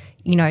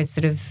 you know,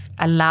 sort of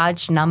a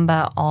large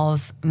number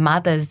of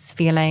mothers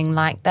feeling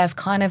like they've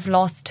kind of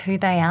lost who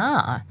they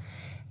are.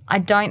 I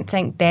don't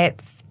think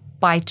that's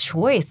by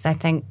choice. I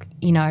think,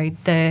 you know,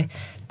 the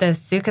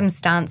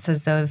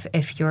circumstances of,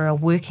 if you're a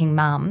working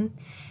mum,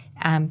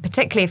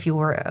 particularly if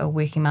you're a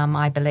working mum,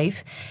 I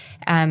believe,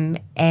 and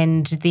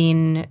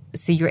then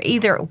so you're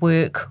either at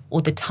work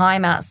or the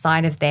time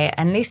outside of that,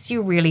 unless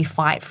you really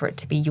fight for it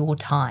to be your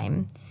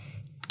time,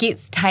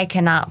 gets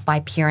taken up by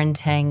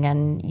parenting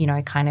and, you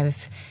know, kind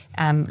of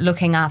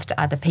looking after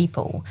other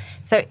people.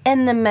 So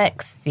in the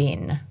mix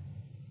then,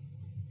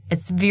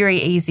 it's very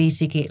easy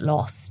to get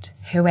lost.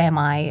 Who am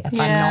I if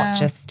I'm not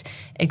just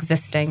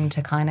existing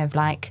to kind of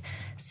like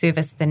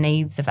service the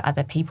needs of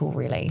other people,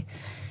 really?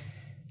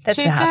 That's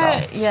a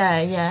hard role.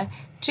 Yeah.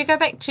 To go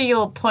back to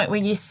your point where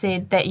you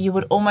said that you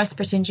would almost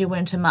pretend you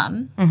weren't a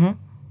mum,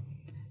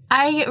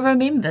 I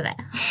remember that.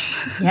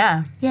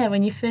 Yeah. Yeah,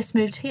 when you first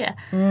moved here.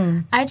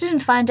 I didn't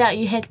find out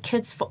you had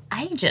kids for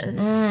ages.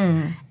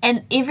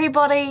 And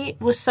everybody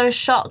was so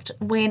shocked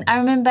when, I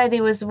remember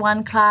there was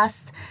one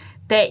class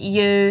that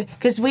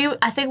because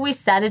I think we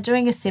started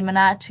doing a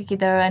seminar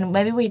together, and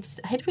maybe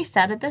had we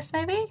started this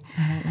maybe?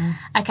 I don't know.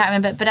 I can't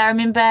remember, but I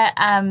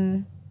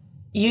remember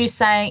you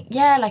saying,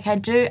 yeah, like I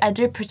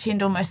do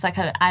pretend almost like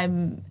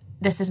I'm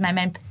this is my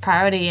main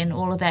priority and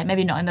all of that.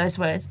 Maybe not in those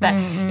words, but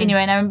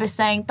anyway. And I remember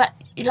saying, but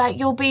like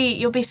you'll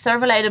be so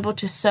relatable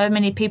to so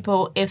many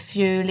people if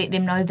you let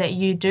them know that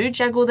you do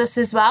juggle this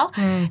as well.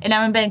 And I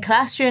remember in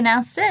class you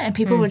announced it, and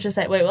people were just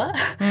like, "Wait, what?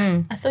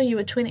 I thought you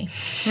were 20."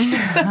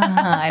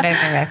 I don't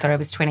think they thought I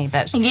was 20,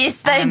 but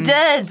yes, they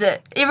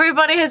did.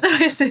 Everybody has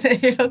always said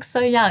that you look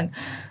so young.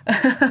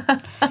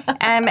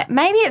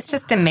 Maybe it's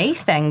just a me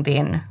thing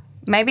then.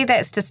 Maybe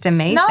that's just a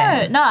me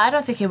thing. No, I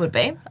don't think it would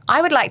be.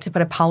 I would like to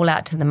put a poll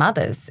out to the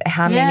mothers.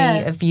 How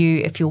many of you,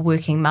 if you're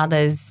working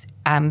mothers,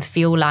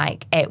 feel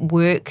like at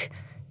work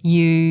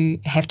you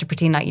have to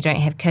pretend like you don't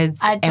have kids?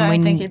 I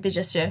don't think it'd be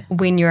just you.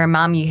 When you're a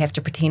mum, you have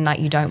to pretend like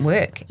you don't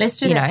work. Let's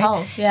do that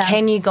poll, yeah.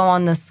 Can you go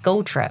on this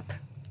school trip?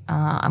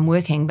 I'm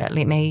working, but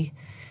let me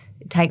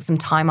take some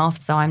time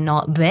off so I'm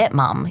not that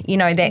mum. That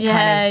kind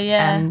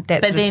of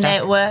that but sort then of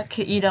stuff. at work,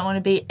 you don't want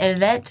to be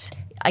that.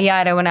 Yeah,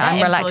 I don't want to.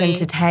 I'm reluctant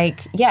to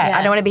take.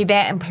 I don't want to be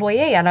that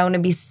employee. I don't want to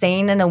be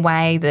seen in a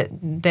way that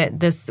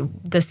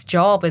this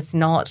job is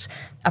not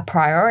a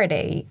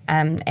priority.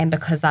 And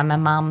because I'm a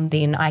mum,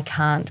 then I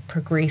can't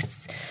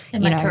progress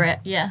in my career.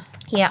 Yeah.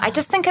 I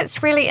just think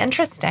it's really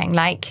interesting.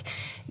 Like,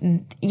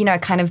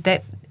 kind of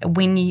that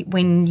when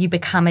you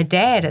become a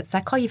dad, it's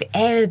like, oh, you've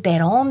added that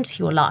on to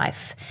your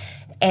life,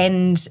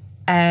 and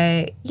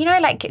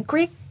like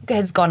Greg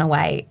has gone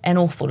away an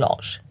awful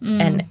lot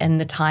in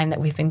the time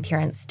that we've been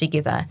parents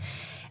together.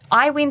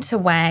 I went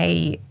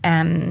away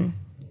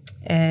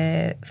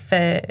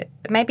for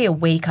maybe a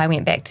week. I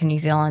went back to New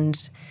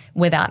Zealand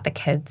without the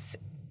kids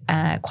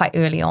quite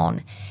early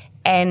on,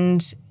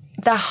 and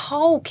the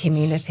whole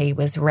community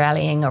was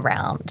rallying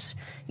around.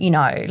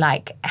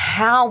 Like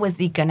how is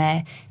he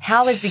gonna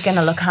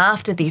look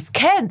after these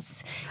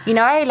kids?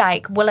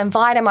 Like we'll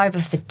invite him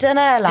over for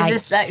dinner. Like,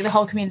 is this like the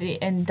whole community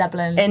in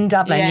Dublin? In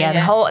Dublin, yeah.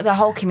 The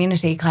whole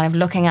community kind of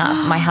looking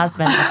after my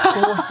husband, the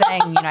poor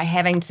thing,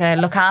 having to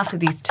look after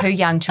these 2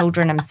 young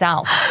children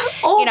himself.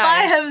 All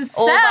by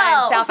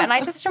himself. And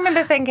I just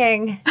remember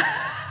thinking,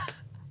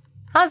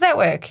 how's that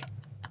work?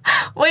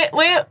 Where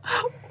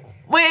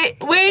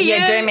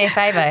yeah, do me a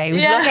favour. He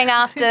was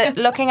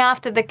looking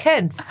after the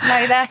kids.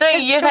 No, that's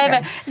doing you a favour.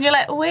 And you're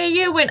like, where are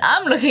you when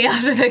I'm looking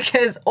after the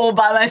kids all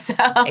by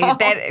myself?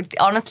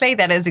 Honestly,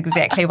 that is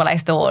exactly what I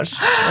thought.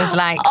 It was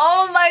like,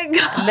 oh my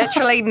God.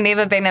 Literally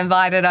never been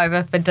invited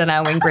over for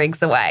dinner when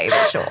Greg's away,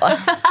 but sure.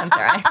 That's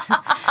all right.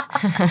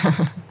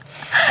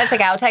 That's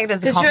okay. I'll take it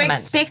as a compliment. Because you're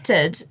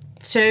expected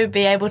to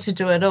be able to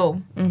do it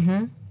all.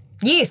 Mm-hmm.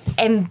 Yes,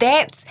 and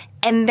that's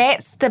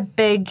the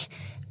big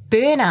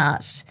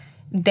burnout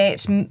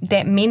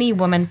that many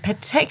women,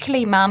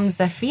 particularly mums,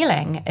 are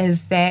feeling,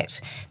 is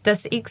that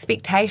this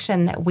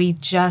expectation that we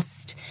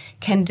just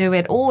can do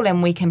it all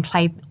and we can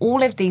play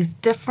all of these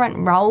different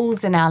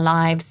roles in our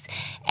lives.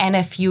 And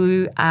if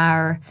you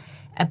are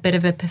a bit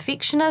of a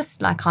perfectionist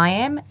like I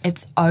am,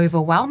 it's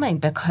overwhelming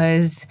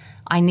because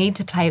I need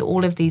to play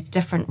all of these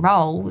different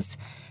roles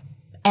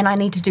and I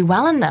need to do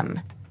well in them.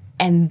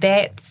 And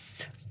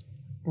that's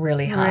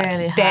really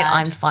hard. That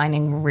I'm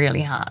finding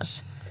really hard.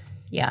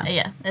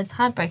 Yeah, it's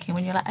heartbreaking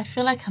when you're like, I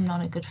feel like I'm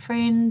not a good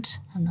friend,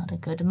 I'm not a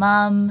good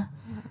mum.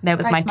 That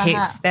was my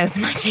text. That was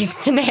my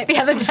text to Matt the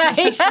other day.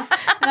 And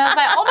I was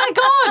like, oh my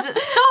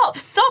God,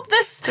 stop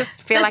this.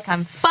 Just feel like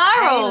I'm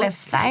spiral.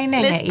 Let's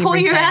pull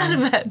you out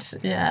of it.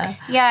 Yeah.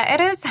 Yeah,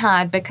 it is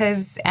hard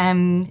because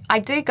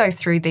I do go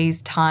through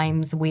these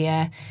times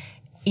where,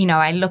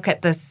 I look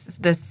at this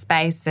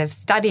space of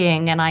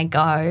studying and I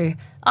go,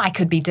 I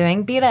could be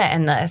doing better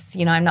in this.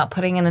 I'm not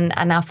putting in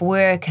enough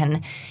work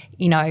and,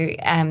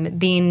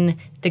 then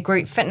the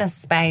group fitness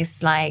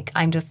space, like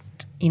I'm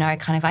just,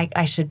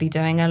 I should be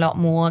doing a lot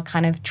more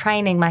kind of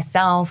training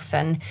myself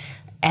and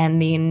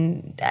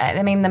then,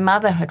 the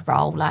motherhood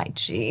role, like,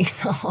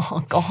 geez,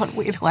 oh God,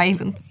 where do I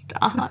even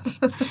start?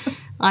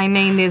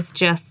 There's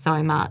just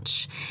so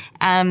much.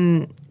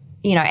 And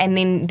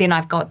then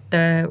I've got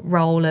the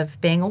role of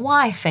being a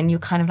wife and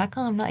you're kind of like,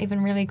 oh, I'm not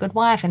even really a good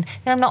wife and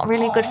then I'm not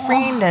really a good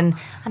friend and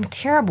I'm a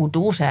terrible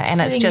daughter. And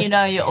so it's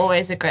just... you're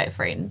always a great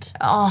friend.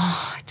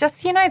 Oh,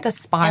 just, the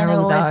spiral,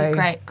 and always though. a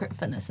great group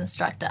fitness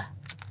instructor.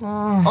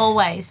 Oh.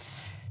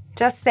 Always.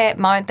 Just that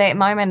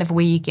moment of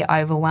where you get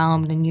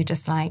overwhelmed and you're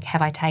just like,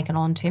 have I taken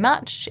on too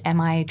much?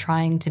 Am I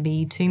trying to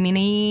be too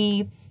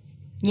many...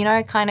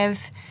 kind of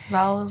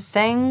roles,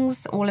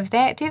 things, all of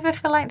that. Do you ever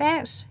feel like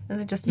that? Is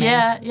it just me?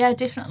 Yeah,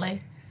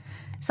 definitely.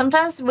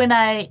 Sometimes when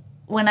I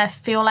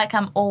feel like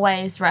I'm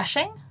always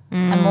rushing,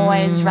 I'm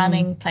always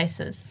running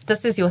places.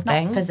 This is your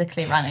thing. Not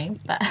physically running,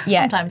 but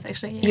sometimes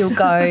actually, yes. You'll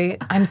go,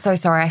 I'm so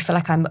sorry, I feel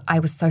like I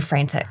was so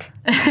frantic.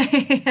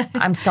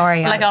 I'm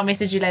sorry. I'll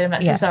message you later,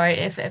 I'm so sorry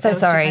if so I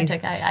was too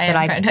frantic. I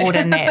am frantic. I brought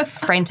in that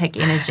frantic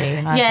energy.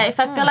 And I was if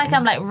I feel like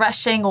I'm like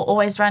rushing or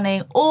always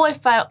running, or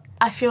if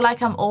I feel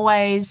like I'm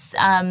always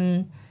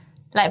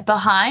like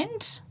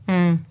behind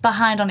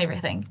on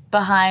everything,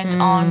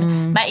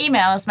 on my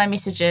emails, my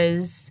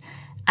messages,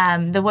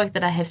 the work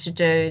that I have to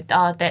do.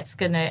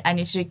 I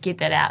need to get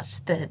that out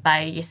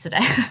by yesterday.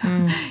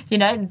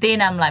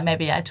 Then I'm like,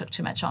 maybe I took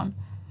too much on.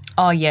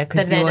 Oh, yeah,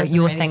 because your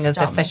really thing is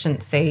stop me.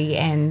 efficiency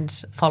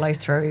and follow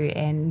through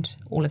and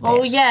all of that.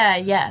 Oh,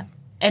 yeah.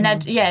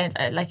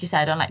 And like you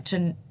said, I don't like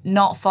to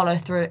not follow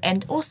through,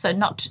 and also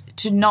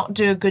to not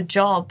do a good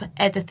job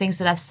at the things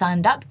that I've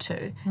signed up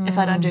to. If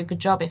I don't do a good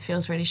job, it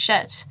feels really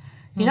shit.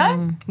 You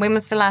know? When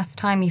was the last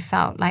time you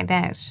felt like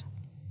that?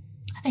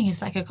 I think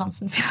it's like a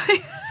constant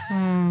feeling.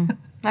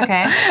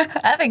 Okay.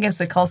 I think it's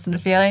a constant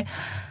feeling.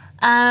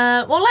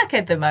 Well, like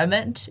at the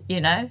moment,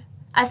 you know,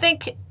 I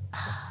think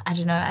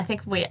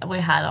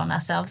we're hard on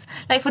ourselves.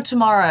 Like for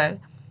tomorrow,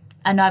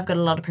 I know I've got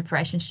a lot of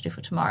preparation to do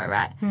for tomorrow,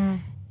 right?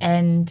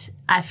 And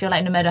I feel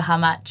like no matter how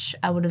much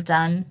I would have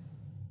done,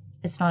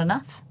 it's not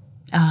enough.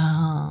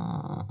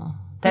 Oh,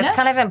 that's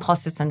kind of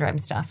imposter syndrome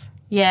stuff.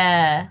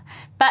 Yeah.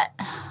 But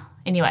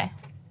anyway,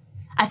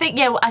 I think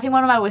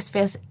one of my worst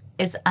fears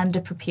is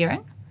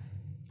under-preparing.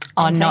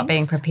 Oh, not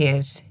being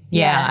prepared.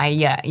 Yeah.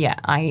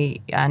 I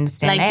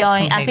understand that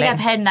completely. I think I've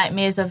had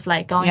nightmares of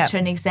like going to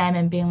an exam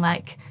and being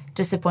like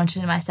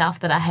disappointed in myself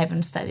that I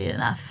haven't studied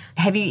enough.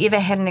 Have you ever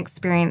had an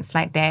experience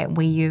like that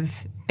where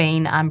you've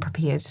been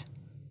unprepared?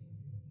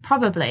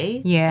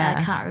 Probably. Yeah.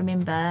 I can't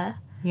remember.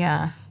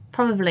 Yeah.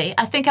 Probably.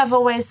 I think I've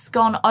always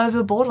gone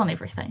overboard on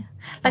everything.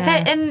 Like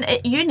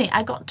at uni,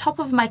 I got top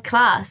of my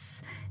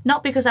class,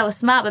 not because I was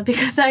smart, but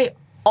because I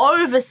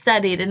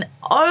overstudied and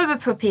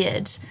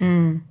over-prepared.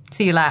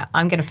 So you're like,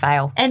 I'm going to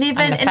fail. And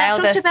I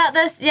talked about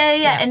this,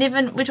 and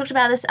even we talked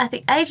about this, I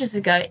think, ages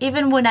ago.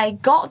 Even when I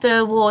got the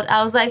award,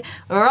 I was like,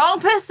 wrong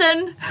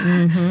person.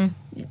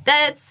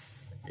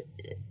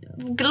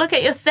 Look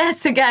at your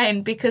stats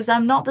again, because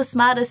I'm not the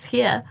smartest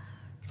here.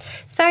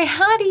 So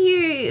how do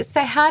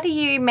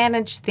you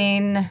manage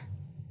then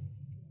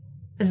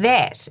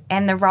that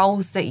and the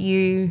roles that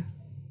you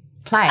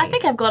play? I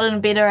think I've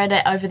gotten better at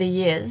it over the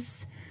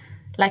years,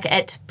 like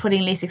at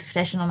putting less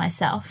expectation on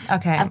myself.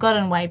 Okay. I've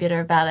gotten way better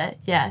about it,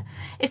 yeah.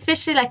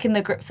 Especially like in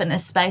the group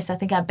fitness space, I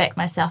think I back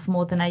myself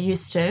more than I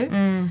used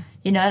to.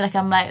 You know, like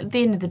I'm like, at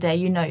the end of the day,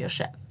 you know your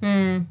shit.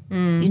 You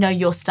know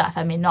your stuff.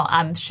 I mean, not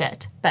I'm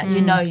shit, but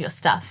you know your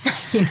stuff.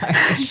 You know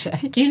your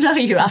shit. You know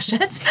you are shit.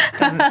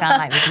 Doesn't sound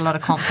like there's a lot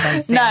of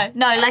confidence there.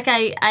 No, like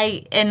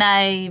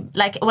I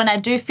like when I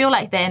do feel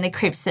like that and it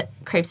creeps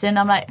in,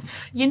 I'm like,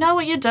 you know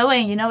what you're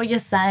doing, you know what you're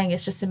saying.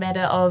 It's just a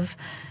matter of,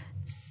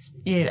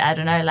 I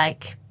don't know,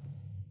 like,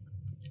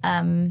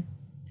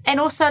 and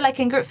also like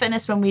in group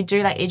fitness when we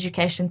do like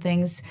education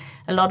things,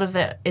 a lot of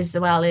it as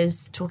well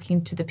is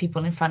talking to the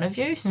people in front of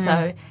you.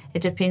 So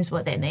it depends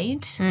what they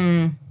need.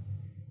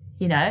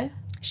 You know?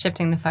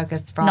 Shifting the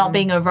focus from... Not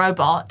being a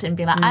robot and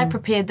being like, I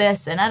prepared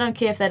this and I don't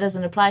care if that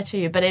doesn't apply to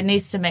you, but it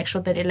needs to make sure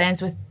that it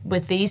lands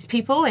with these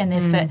people, and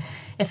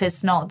if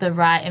it's not the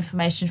right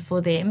information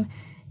for them,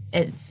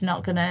 it's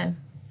not going to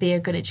be a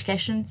good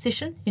education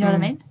session. You know what I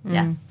mean?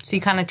 Yeah. So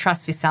you kind of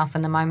trust yourself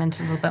in the moment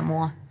a little bit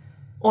more.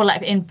 Or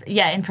like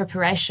in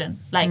preparation.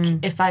 Like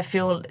if I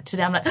feel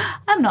today I'm like,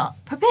 I'm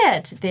not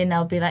prepared, then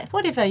I'll be like,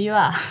 whatever, you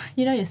are.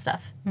 You know your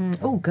stuff.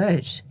 Oh,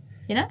 good.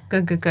 You know?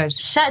 Good.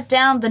 Shut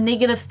down the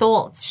negative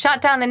thoughts.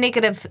 Shut down the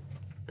negative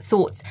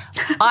thoughts.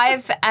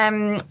 I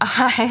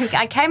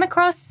came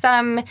across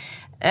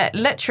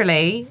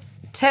literally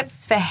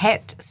tips for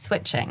hat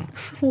switching.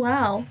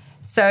 Wow.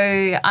 So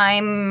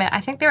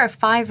I think there are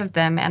 5 of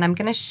them, and I'm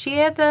going to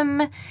share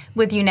them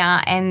with you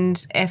now.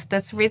 And if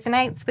this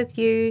resonates with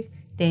you,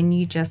 then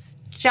you just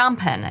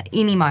jump in at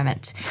any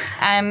moment.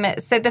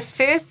 So the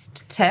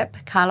first tip,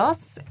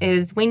 Carlos,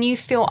 is when you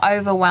feel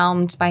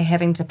overwhelmed by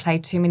having to play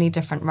too many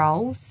different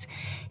roles,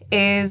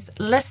 is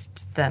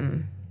list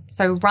them.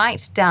 So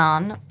write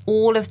down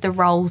all of the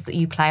roles that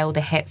you play, all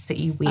the hats that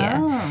you wear.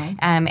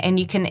 And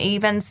you can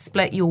even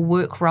split your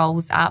work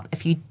roles up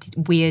if you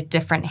wear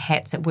different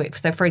hats at work.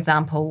 So, for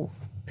example,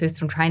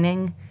 personal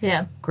training,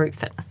 group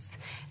fitness.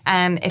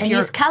 If you're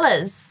use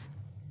colours.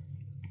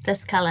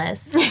 This colour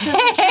is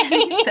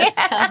this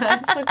colour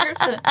is for group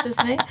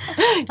fitness, me.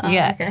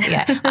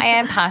 Yeah. I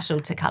am partial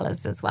to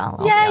colours as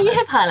well. Yeah, you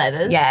have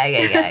highlighters.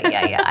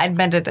 Yeah. I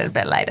admitted it a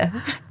bit later.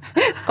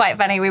 It's quite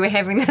funny. We were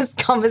having this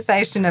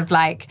conversation of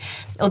like,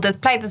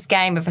 played this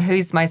game of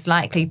who's most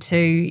likely to,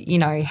 you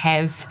know,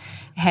 have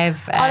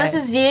this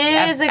is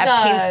years ago.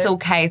 A pencil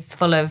case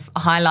full of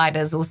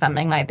highlighters or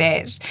something like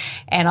that.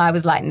 And I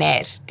was like,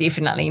 Nat,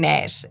 definitely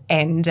Nat.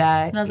 And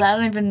I was like, I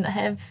don't even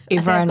have,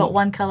 I've got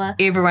one colour.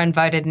 Everyone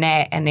voted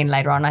Nat, and then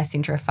later on I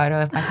sent her a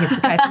photo of my pencil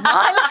case of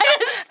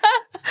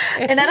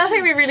highlighters. And I don't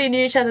think we really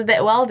knew each other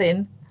that well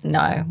then.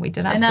 No, we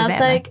did after that. And I was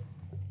like,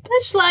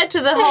 bitch lied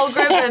to the whole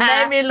group and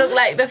made me look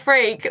like the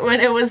freak when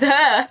it was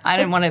her. I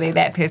didn't want to be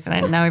that person. I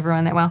didn't know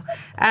everyone that well.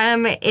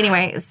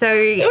 Anyway, so...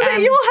 It was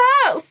at your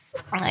house.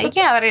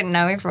 Yeah, I didn't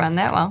know everyone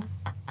that well.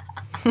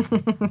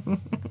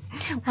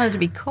 Wanted to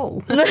be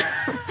cool.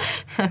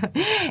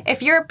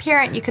 If you're a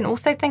parent, you can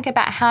also think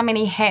about how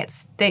many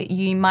hats that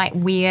you might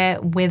wear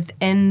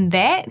within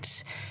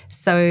that.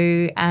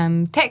 So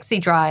taxi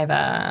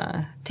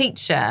driver,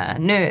 teacher,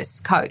 nurse,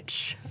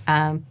 coach,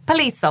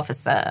 police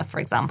officer, for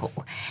example.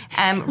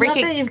 I love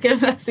that you've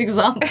given us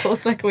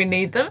examples like we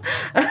need them.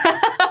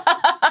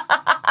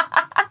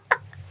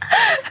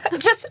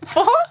 Just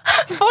 4?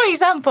 For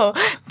example,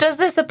 does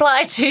this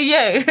apply to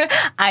you?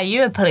 Are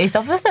you a police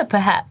officer,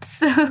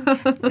 perhaps?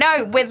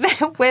 No,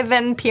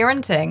 within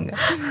parenting,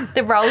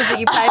 the roles that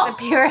you play as a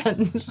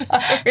parent.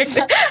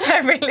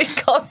 I really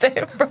got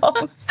that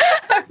wrong.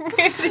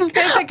 It's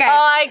okay.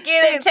 Oh, I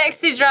get it,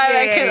 taxi driver,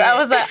 because I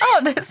was like,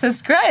 oh, this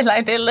is great.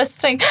 Like, they're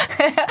listing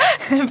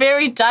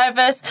very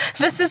diverse.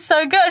 This is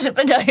so good.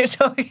 But no, you're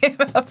talking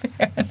about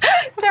parents.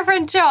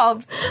 Different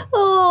jobs.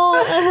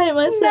 Oh, I hate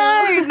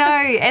myself. No.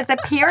 As a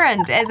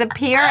parent,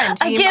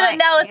 I get it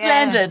now. It's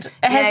landed.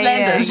 It has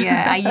landed.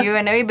 Yeah. Are you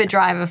an Uber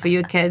driver for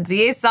your kids?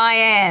 Yes, I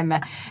am.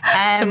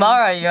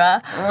 Tomorrow you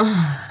are.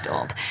 Oh,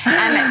 stop.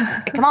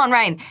 Come on,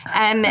 Rain.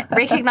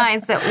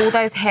 Recognise that all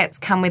those hats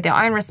come with their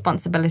own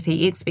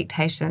responsibility,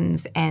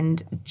 expectations,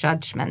 and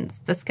judgments.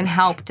 This can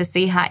help to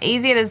see how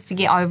easy it is to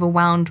get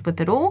overwhelmed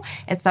with it all.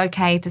 It's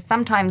okay to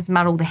sometimes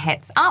muddle the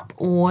hats up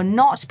or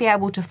not be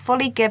able to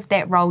fully give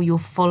that role your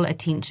full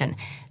attention.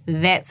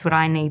 That's what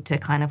I need to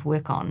kind of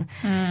work on.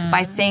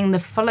 By seeing the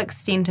full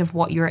extent of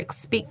what you're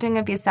expecting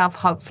of yourself,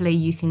 hopefully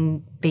you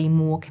can be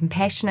more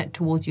compassionate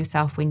towards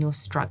yourself when you're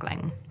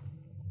struggling.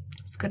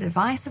 It's good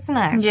advice, isn't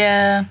it?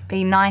 Yeah.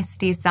 Be nice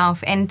to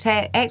yourself and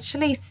to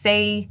actually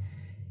see,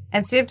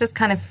 instead of just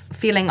kind of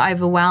feeling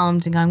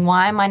overwhelmed and going,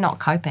 why am I not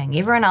coping?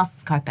 Everyone else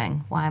is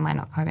coping. Why am I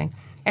not coping?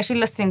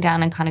 Actually listening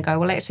down and kind of go,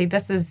 well, actually,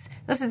 this is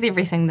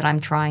everything that I'm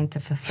trying to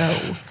fulfill.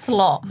 It's a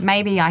lot.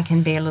 Maybe I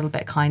can be a little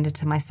bit kinder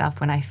to myself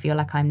when I feel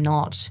like I'm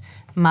not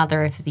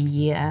Mother of the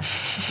Year,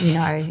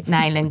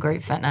 nailing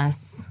group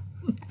fitness,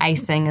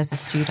 acing as a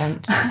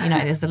student.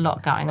 There's a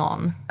lot going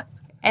on.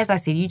 As I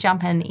said, you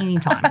jump in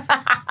anytime.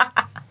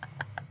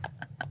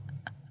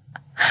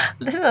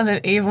 This is an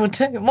evil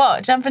too.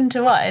 What? Jump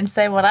into what? And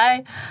say what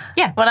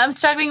I'm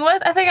struggling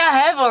with? I think I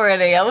have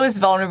already. I was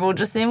vulnerable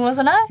just then,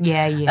 wasn't I?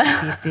 Yeah,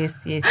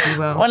 yes, you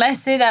will. When I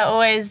said I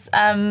always,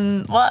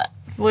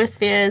 worst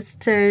fear is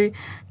to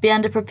be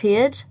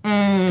underprepared.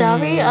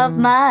 Story of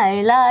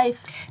my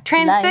life.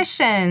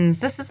 Transitions.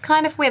 This is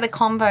kind of where the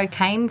convo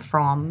came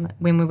from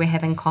when we were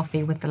having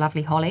coffee with the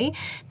lovely Holly.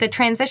 The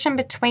transition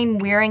between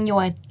wearing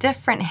your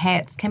different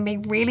hats can be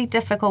really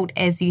difficult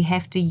as you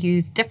have to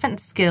use different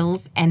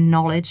skills and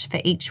knowledge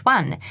for each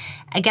one.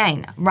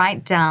 Again,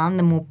 write down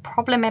the more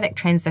problematic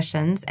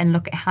transitions and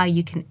look at how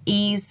you can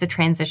ease the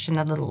transition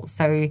a little.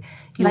 So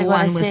your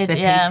one was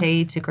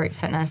the PT to group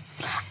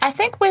fitness. I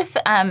think with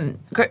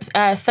group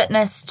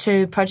fitness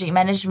to project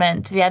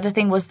management, the other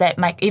thing was that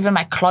even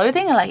my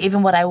clothing, like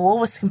even what I wore,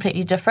 was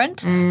completely different.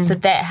 So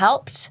that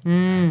helped.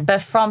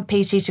 But from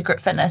PT to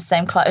group fitness,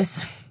 same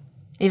clothes,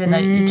 even though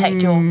you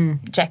take your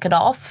jacket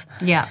off.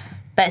 Yeah.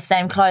 But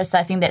same clothes. So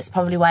I think that's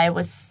probably why it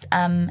was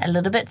a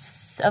little bit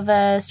of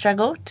a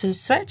struggle to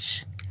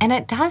switch. And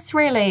it does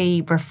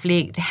really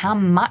reflect how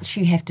much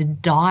you have to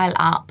dial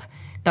up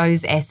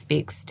those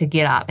aspects to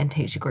get up and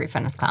teach a group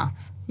fitness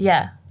class.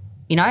 Yeah.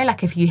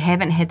 Like if you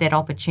haven't had that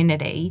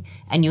opportunity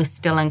and you're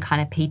still in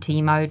kind of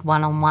PT mode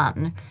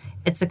one-on-one,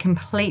 it's a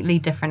completely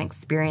different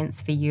experience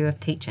for you of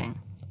teaching.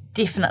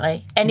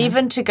 Definitely. And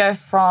even to go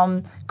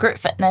from group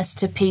fitness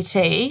to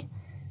PT,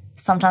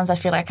 sometimes I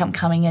feel like I'm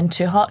coming in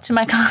too hot to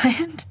my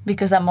client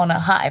because I'm on a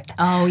hype.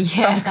 Oh,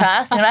 yeah. From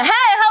class. And I'm like, hey,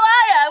 how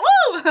are you? Woo!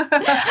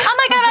 Oh,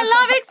 my God, I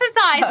love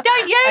exercise.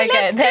 Don't you? Okay,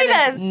 Let's do this.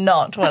 That is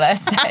not what I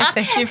say.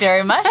 Thank you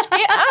very much.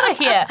 Get out of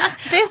here.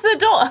 There's the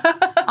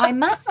door. I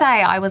must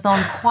say I was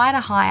on quite a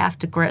high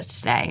after grit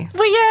today.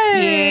 Were you?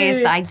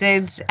 Yes, I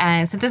did.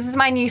 So this is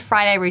my new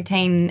Friday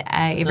routine,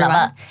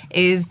 everyone,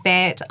 is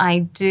that I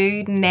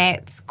do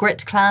Nat's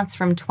grit class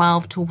from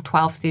 12 till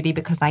 12:30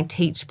 because I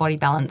teach body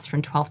balance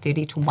from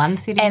 12:30 to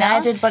 1:30 And now.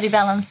 I did body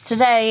balance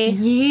today.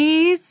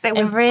 Yes. I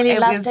really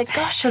loved it.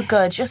 Gosh, you're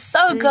good. You're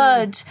so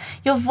good.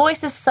 Your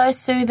voice is so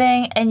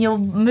soothing and your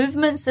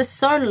movements are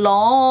so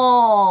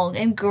long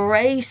and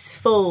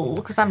graceful.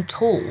 Because I'm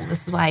tall.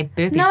 This is why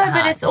burpees No, are hard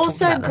but it's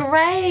also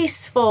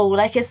graceful.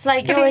 Like, it's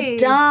like you're a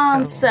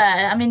dancer.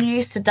 I mean, you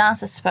used to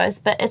dance, I suppose,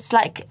 but it's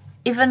like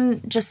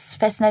even just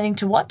fascinating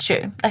to watch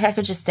you. Like, I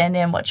could just stand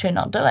there and watch you and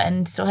not do it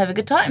and still have a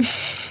good time.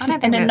 I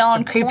don't think in a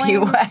non-creepy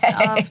way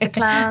of the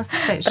class.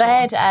 But sure.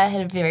 I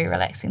had a very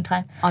relaxing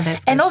time. Oh,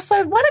 that's good. And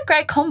also, what a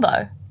great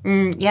combo.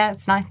 Yeah,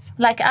 it's nice.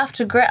 Like,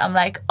 after grit, I'm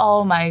like,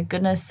 oh my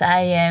goodness, I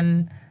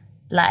am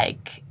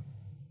like,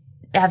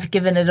 I've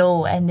given it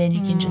all, and then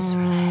you can just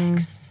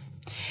relax.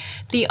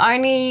 The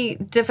only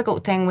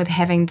difficult thing with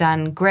having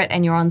done grit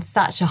and you're on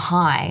such a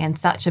high and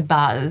such a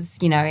buzz,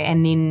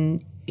 and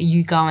then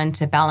you go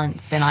into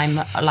balance and I'm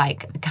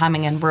like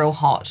coming in real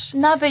hot.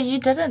 No, but you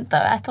didn't though.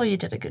 I thought you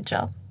did a good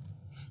job.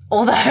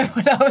 Although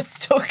when I was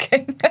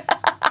talking...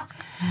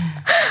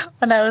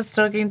 When I was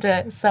talking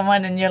to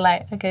someone and you're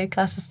like, okay,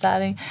 class is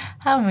starting.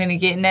 How am I going to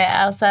get Nat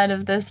outside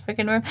of this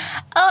freaking room?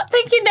 Oh,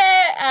 thank you,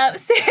 Nat.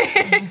 See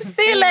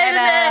you later,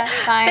 Nat.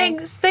 Bye.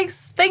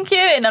 Thank you.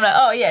 And I'm like,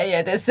 oh,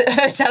 yeah, that's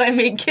her telling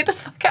me, get the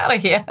fuck out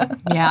of here.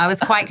 Yeah, I was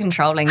quite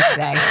controlling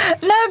today.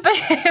 No, but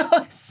it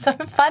was so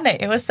funny.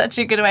 It was such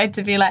a good way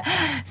to be like,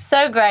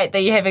 so great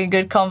that you're having a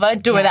good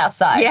convo. Do it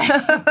outside.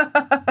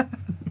 Yeah.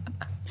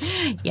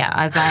 Yeah,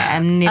 I was like,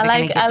 I'm never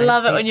going to get I this,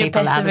 love it these when you're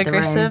people out of the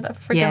room. passive-aggressive.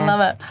 I freaking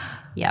love it.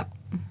 Yep.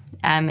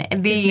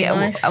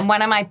 Nice.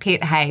 One of my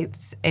pet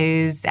hates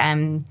is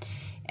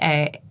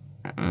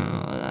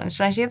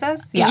should I share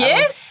this? Yeah.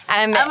 Yes.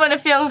 I'm going to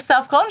feel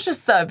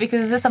self-conscious though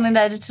because this is something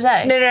that I did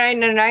today.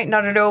 No,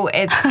 not at all.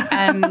 It's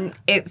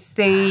it's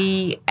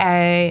the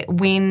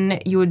when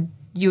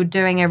you're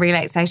doing a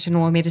relaxation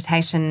or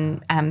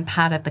meditation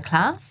part of the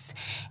class,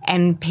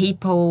 and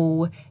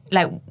people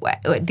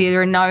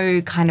there are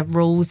no kind of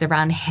rules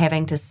around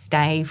having to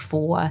stay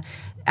for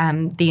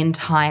the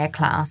entire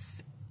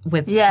class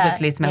with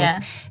Les Mills. Yeah.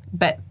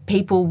 But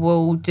people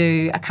will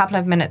do a couple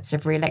of minutes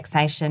of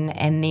relaxation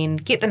and then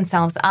get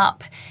themselves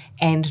up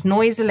and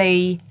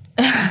noisily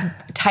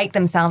take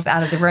themselves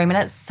out of the room.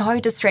 And it's so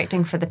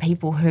distracting for the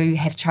people who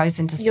have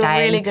chosen to stay. You're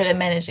really good at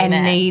managing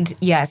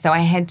that. So I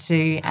had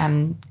to,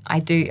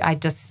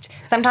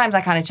 sometimes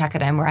I kind of chuck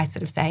it in where I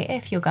sort of say,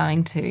 if you're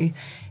going to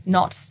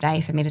not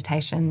stay for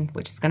meditation,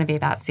 which is going to be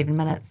about 7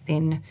 minutes,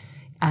 then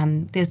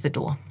there's the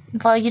door.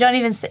 Well, you don't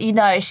even,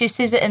 she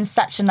says it in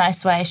such a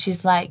nice way.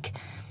 She's like,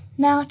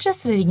 now,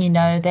 just letting you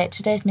know that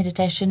today's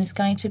meditation is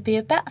going to be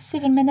about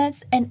 7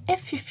 minutes, and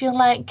if you feel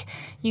like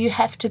you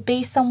have to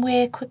be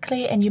somewhere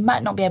quickly and you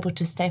might not be able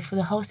to stay for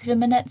the whole 7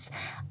 minutes,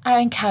 I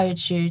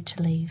encourage you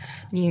to leave.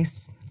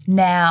 Yes.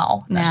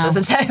 Now. No, she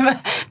doesn't say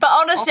that. But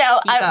honestly,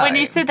 when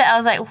you said that, I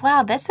was like,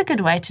 wow, that's a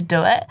good way to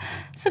do it.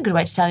 It's a good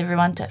way to tell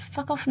everyone to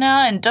fuck off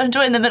now and don't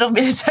do it in the middle of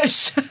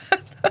meditation.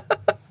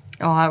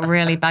 Oh, it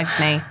really bugs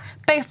me.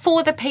 But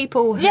for the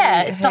people who,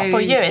 it's not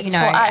for you, it's for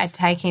us. Are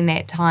taking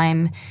that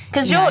time.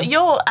 Because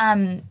you're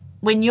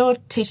when you're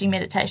teaching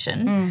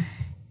meditation,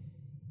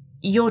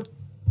 you're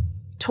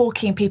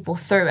talking people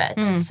through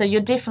it. So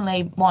you're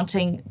definitely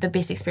wanting the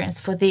best experience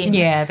for them.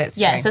 Yeah, that's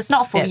true. Yeah, so it's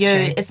not for you.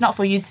 True. It's not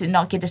for you to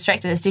not get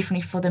distracted. It's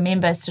definitely for the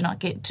members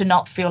to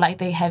not feel like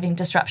they're having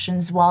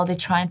disruptions while they're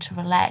trying to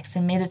relax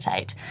and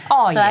meditate.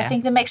 Oh, I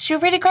think that makes you a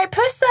really great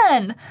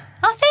person.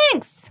 Oh,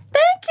 thanks.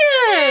 Thank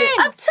you.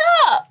 Thanks. Up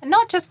top.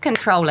 Not just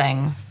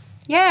controlling.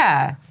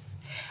 Yeah.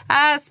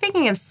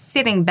 Speaking of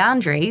setting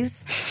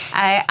boundaries,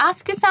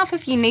 ask yourself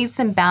if you need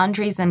some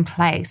boundaries in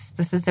place.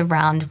 This is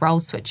around role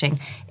switching.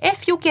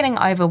 If you're getting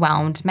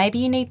overwhelmed, maybe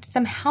you need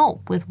some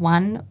help with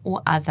one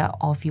or other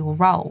of your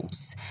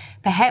roles.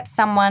 Perhaps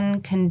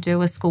someone can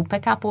do a school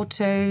pickup or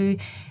two.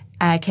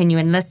 Can you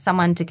enlist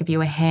someone to give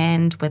you a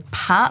hand with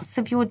parts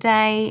of your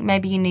day?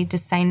 Maybe you need to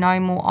say no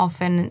more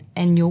often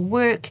in your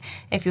work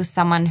if you're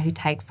someone who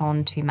takes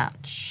on too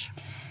much.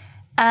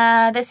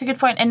 That's a good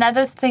point.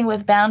 Another thing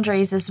with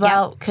boundaries as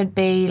well could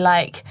be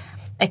like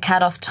a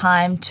cut-off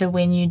time to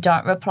when you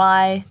don't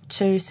reply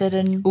to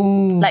certain,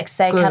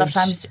 cut-off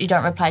times you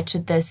don't reply to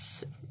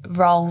this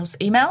role's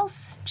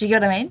emails. Do you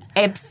get what I mean?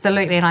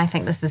 Absolutely, and I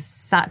think this is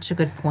such a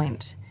good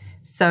point.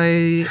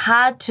 So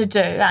hard to do.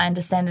 I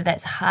understand that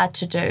that's hard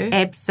to do.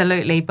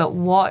 Absolutely, but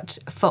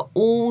for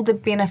all the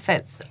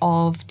benefits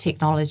of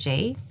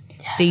technology,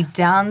 the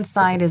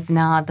downside is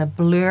now the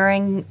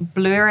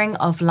blurring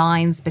of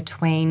lines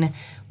between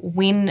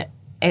when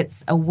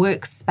it's a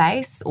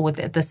workspace or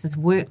this is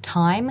work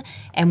time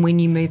and when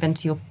you move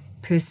into your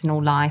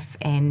personal life,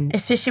 and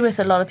especially with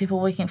a lot of people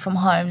working from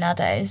home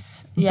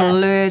nowadays.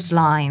 Blurred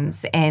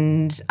lines,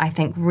 and I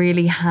think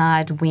really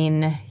hard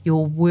when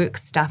your work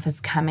stuff is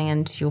coming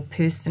into your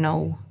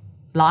personal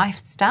life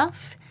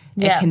stuff.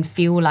 It can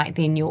feel like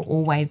then you're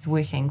always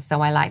working. So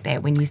I like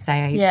that when you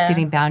say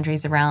setting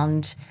boundaries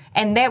around,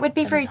 and that would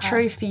be very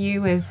true for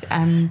you with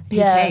PT.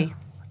 Yeah.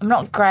 I'm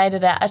not great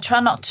at it. I try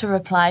not to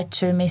reply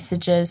to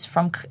messages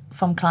from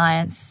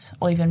clients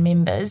or even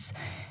members.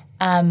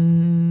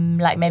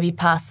 Maybe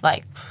past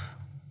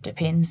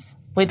depends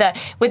whether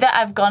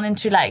I've gone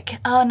into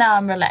now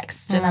I'm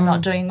relaxed and I'm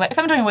not doing work. If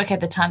I'm doing work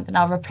at the time, then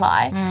I'll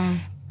reply.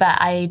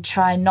 But I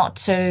try not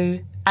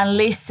to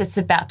unless it's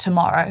about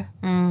tomorrow.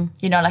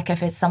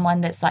 If it's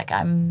someone that's like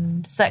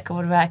I'm sick or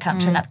whatever, I can't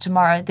turn up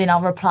tomorrow, then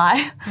I'll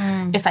reply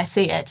if I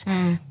see it.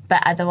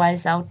 But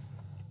otherwise,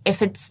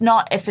 if it's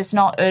not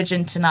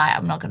urgent tonight,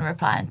 I'm not going to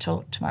reply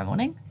until tomorrow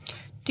morning.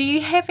 Do you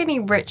have any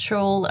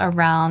ritual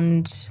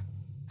around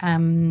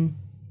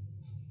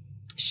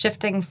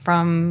shifting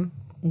from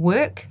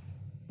work,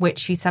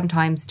 which you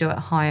sometimes do at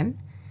home,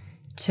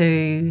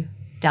 to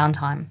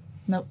downtime?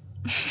 Nope.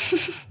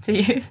 Do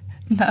you?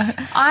 No.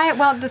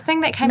 The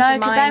thing that came to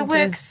mind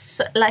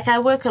because I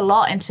work a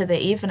lot into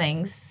the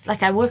evenings.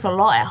 I work a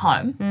lot at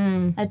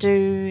home. I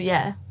do,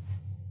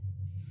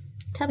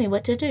 Tell me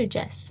what to do,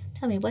 Jess.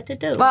 Tell me what to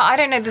do. Well, I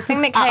don't know. The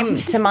thing that came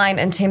to mind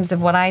in terms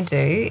of what I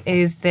do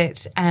is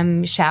that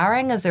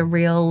showering is a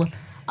real...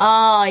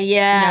 Oh,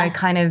 yeah.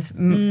 Kind of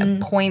a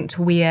point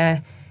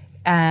where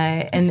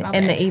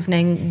in the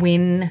evening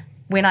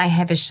when I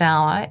have a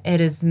shower, it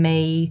is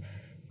me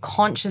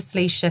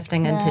consciously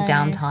shifting into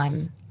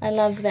downtime. I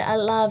love that. I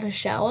love a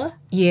shower.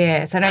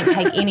 Yeah, so I don't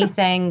take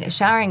anything.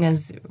 Showering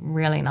is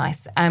really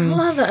nice. I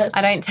love it.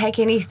 I don't take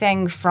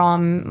anything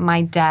from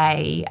my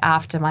day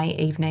after my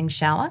evening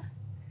shower.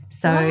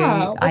 So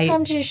wow. What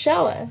time do you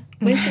shower?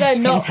 When should I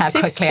not depends how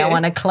text quickly you? I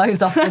want to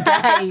close off the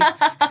day.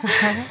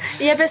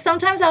 Yeah, but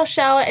sometimes I'll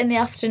shower in the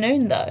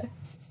afternoon, though,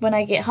 when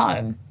I get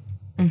home.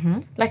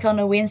 Mm-hmm. Like on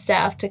a Wednesday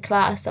after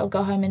class, I'll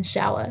go home and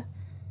shower.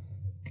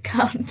 I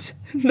can't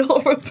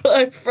not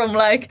reply from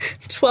like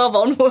 12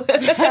 onward.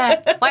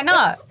 Why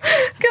not?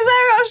 Because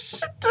I've got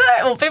shit to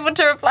do, or people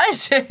to reply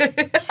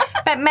to.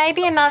 But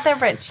maybe another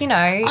rich,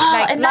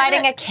 like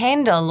lighting a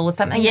candle or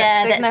something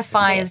that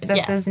signifies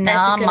this is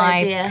now my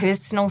idea.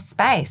 Personal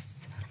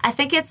space. I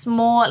think it's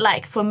more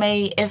like, for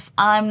me, if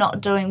I'm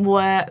not doing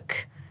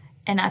work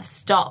and I've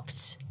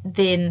stopped,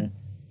 then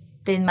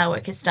my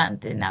work is done,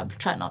 then I'll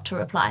try not to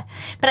reply.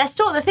 But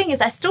the thing is,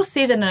 I still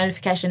see the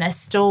notification, I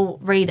still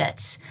read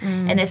it.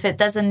 And if it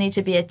doesn't need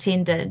to be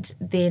attended,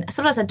 then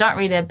sometimes I don't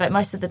read it, but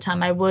most of the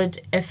time I would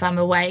if I'm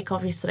awake,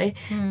 obviously.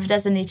 If it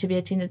doesn't need to be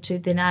attended to,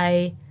 then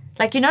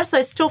so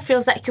it still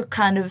feels like you're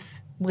kind of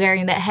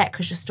wearing that hat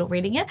because you're still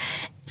reading it.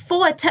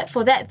 For a tip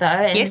for that, though,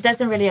 and it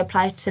doesn't really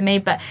apply to me,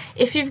 but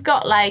if you've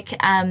got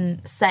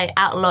say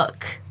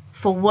Outlook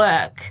for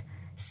work,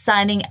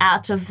 signing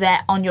out of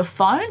that on your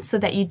phone so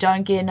that you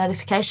don't get a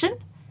notification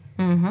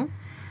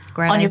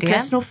Great on idea. your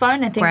personal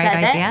phone and things Great like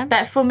idea. that.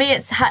 But for me,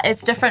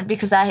 it's different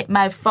because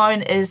my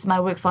phone is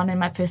my work phone and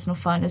my personal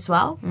phone as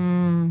well.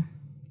 And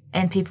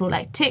people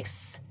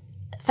text,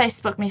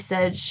 Facebook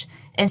message,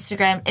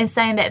 Instagram. In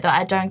saying that, though,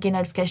 I don't get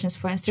notifications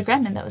for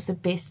Instagram, and that was the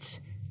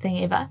best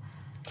thing ever.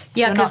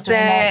 Yeah, because the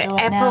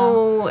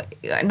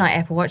not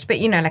Apple Watch, but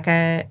like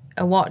a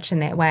watch in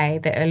that way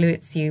that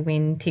alerts you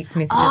when text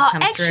messages come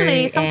through.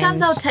 Actually,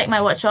 sometimes I'll take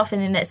my watch off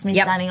and then that's me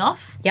signing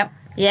off. Yep.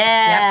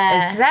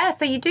 Yeah. Yep. Is that,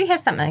 so you do have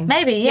something?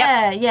 Maybe,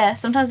 yeah.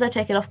 Sometimes I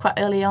take it off quite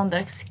early on, though,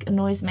 because it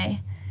annoys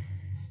me.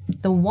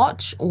 The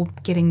watch or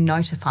getting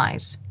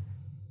notified?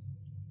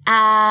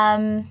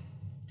 I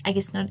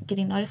guess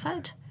getting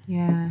notified.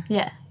 Yeah.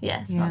 Yeah,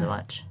 it's not the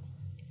watch.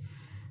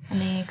 I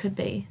mean, it could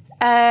be.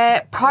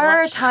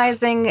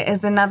 Prioritizing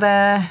is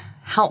another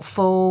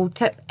helpful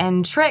tip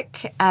and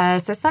trick.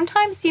 So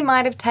sometimes you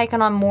might have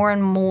taken on more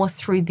and more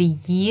through the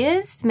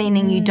years,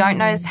 meaning you don't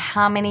notice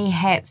how many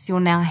hats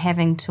you're now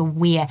having to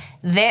wear.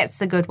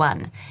 That's a good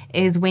one,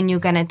 is when you're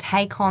going to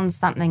take on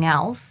something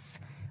else,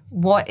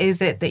 what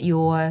is it that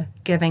you're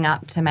giving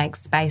up to make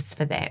space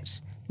for that?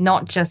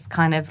 Not just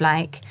kind of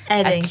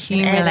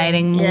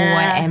accumulating more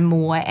and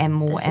more and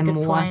more That's and a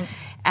good more.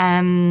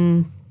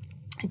 Point.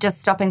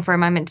 Just stopping for a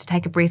moment to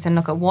take a breath and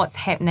look at what's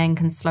happening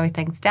can slow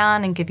things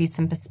down and give you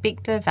some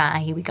perspective.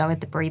 Here we go with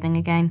the breathing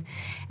again.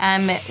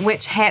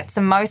 Which hats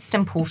are most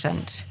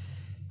important?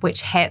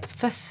 Which hats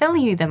fulfill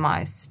you the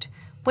most?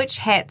 Which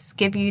hats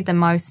give you the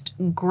most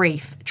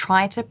grief?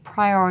 Try to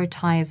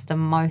prioritise the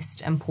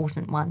most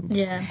important ones.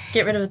 Yeah,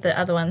 get rid of the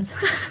other ones.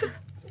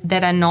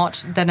 that are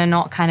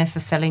not kind of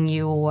fulfilling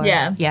you or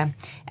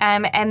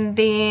and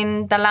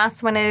then the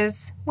last one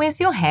is, where's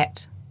your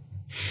hat?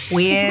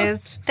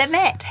 Where's the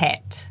Nat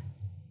hat?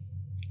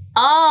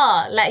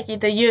 Like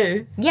the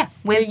you. Yeah,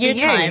 where's the you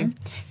time?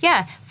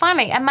 Yeah,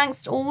 finally,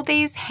 amongst all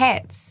these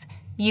hats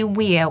you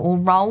wear or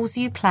roles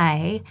you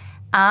play,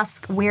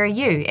 ask, where are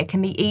you? It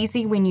can be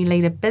easy when you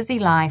lead a busy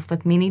life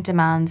with many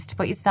demands to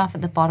put yourself at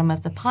the bottom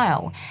of the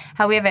pile.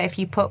 However, if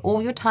you put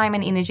all your time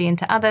and energy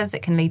into others,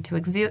 it can lead to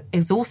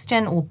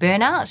exhaustion or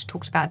burnout.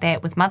 Talked about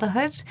that with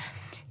motherhood.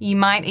 You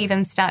might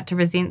even start to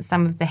resent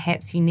some of the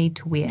hats you need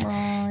to wear.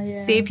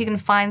 See if you can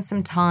find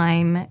some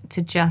time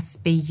to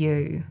just be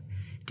you.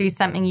 Do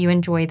something you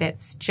enjoy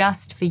that's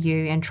just for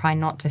you and try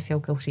not to feel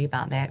guilty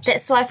about that.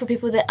 That's why for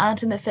people that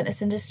aren't in the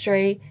fitness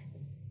industry,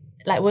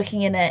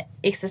 working in it,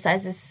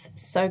 exercise is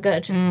so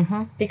good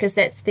because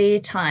that's their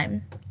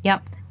time.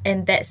 Yep.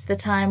 And that's the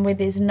time where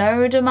there's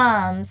no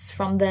demands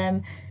from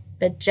them,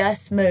 but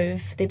just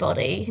move their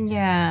body.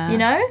 Yeah. You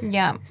know?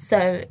 Yeah.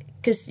 So,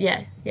 because,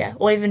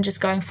 or even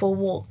just going for a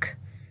walk.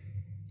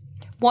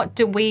 What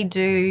do we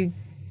do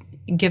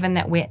given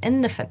that we're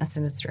in the fitness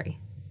industry?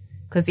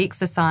 Because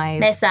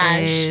exercise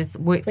is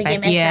workspace. We get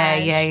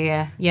massage.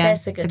 Yeah.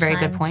 That's a good very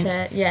time good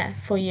point.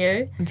 For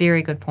you.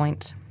 Very good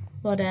point.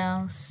 What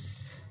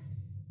else?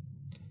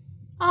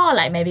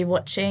 Maybe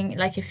watching,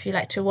 if you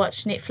like to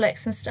watch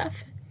Netflix and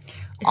stuff.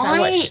 If I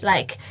watch,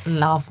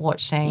 love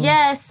watching.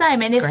 Yeah,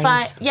 same. And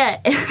screens.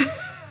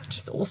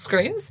 just all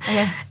screens.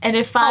 Yeah. And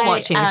if I'll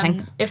watch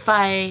anything.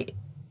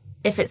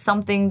 If it's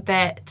something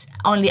that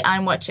only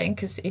I'm watching,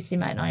 because Essie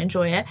might not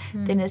enjoy it,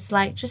 then it's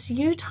just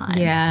you time.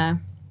 Yeah.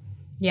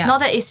 Yeah.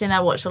 Not that Essie and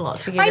I watch a lot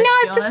together. I know,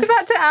 I to was be just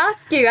honest. about to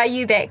ask you, are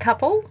you that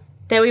couple?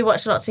 That we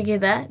watch a lot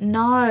together?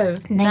 No.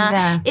 Neither.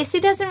 Nah. Essie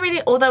doesn't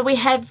really, although we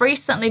have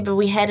recently, but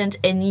we hadn't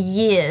in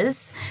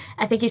years.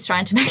 I think he's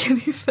trying to make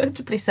an effort,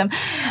 to bless him.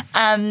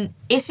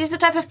 Essie's the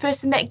type of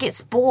person that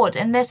gets bored,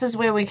 and this is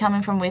where we're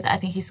coming from with, we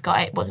think he's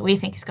got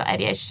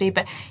ADHD,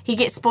 but he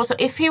gets bored. So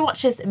if he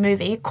watches a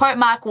movie, quote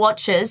mark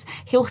watches,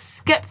 he'll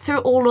skip through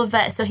all of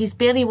it, so he's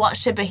barely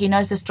watched it, but he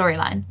knows the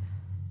storyline.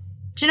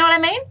 Do you know what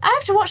I mean? I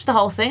have to watch the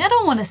whole thing. I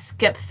don't want to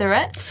skip through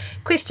it.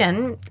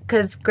 Question,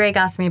 because Greg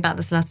asked me about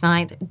this last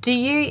night. Do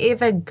you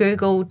ever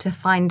Google to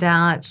find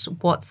out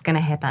what's going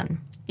to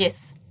happen?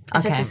 Yes.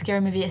 If it's a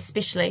scary movie,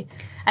 especially.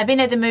 I've been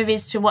at the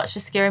movies to watch a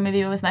scary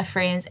movie with my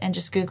friends and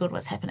just Googled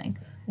what's happening.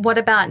 What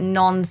about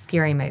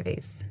non-scary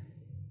movies?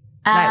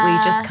 Like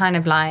we just kind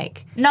of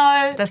like,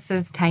 no, this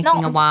is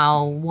taking a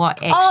while.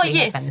 What actually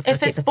happens if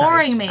this it's episode?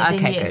 boring me, then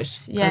okay,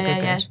 yes. Good.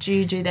 Yeah. Do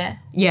you do that?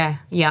 Yeah.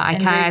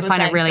 I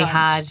find it really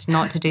hard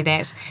not to do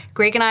that.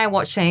 Greg and I are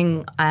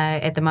watching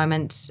at the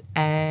moment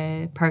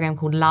a program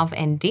called Love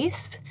and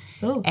Death.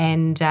 Ooh.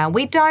 And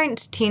we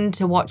don't tend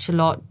to watch a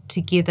lot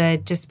together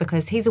just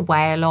because he's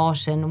away a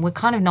lot and we're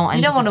kind of not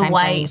into the same things. You don't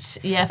want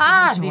to wait, for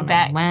him to be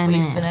back before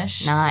you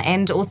finish. Nah,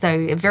 and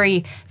also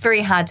very,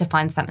 very hard to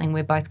find something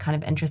we're both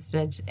kind of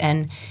interested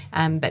in.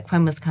 But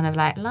Quinn was kind of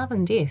like, Love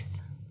and Death.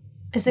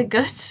 Is it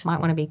good?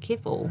 Might want to be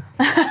careful,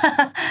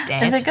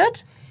 Dad. Is it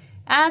good?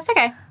 It's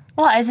okay.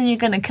 What, isn't you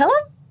going to kill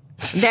him?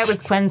 That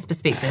was Quinn's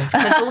perspective.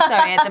 Because also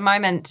at the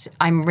moment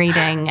I'm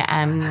reading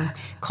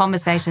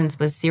Conversations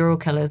with Serial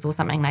Killers or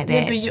something like that.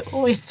 Yeah, but you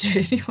always do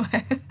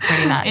anyway.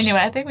 Pretty much. Anyway,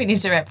 I think we need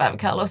to wrap up.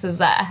 Carlos is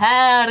like,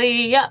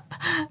 hurry up.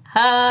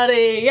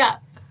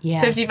 Yeah.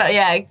 55.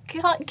 Yeah,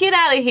 get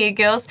out of here,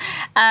 girls.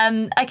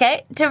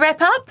 Okay, to wrap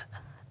up,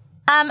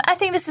 I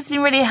think this has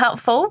been really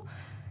helpful.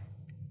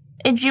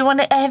 Do you want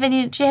to have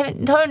any?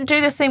 Don't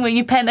do this thing where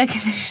you panic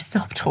and then you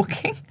stop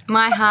talking.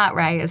 My heart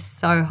rate is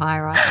so high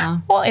right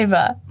now.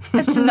 Whatever.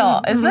 It's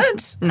not, is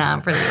it? No,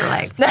 I'm pretty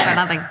relaxed. I've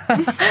got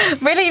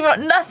nothing. Really,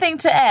 nothing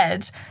to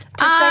add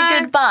to say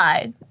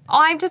goodbye.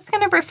 I'm just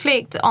going to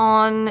reflect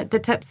on the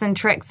tips and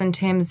tricks in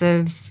terms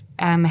of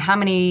how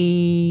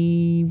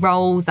many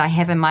roles I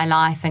have in my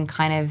life and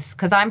kind of,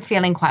 because I'm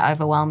feeling quite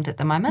overwhelmed at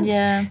the moment.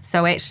 Yeah.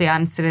 So actually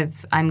I'm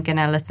going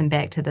to listen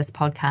back to this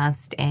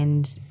podcast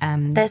and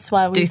that's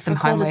why we do some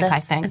homework, this. I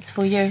think. It's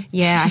for you.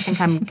 Yeah, I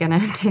think I'm going to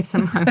do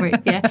some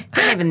homework, yeah.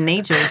 Don't even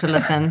need you all to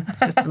listen.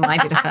 It's just for my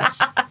benefit.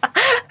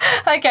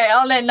 Okay,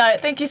 on that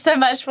note, thank you so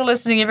much for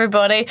listening,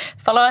 everybody.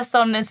 Follow us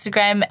on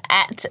Instagram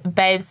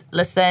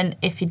 @BabesListen.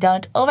 If you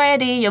don't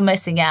already, you're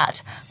missing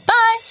out.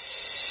 Bye.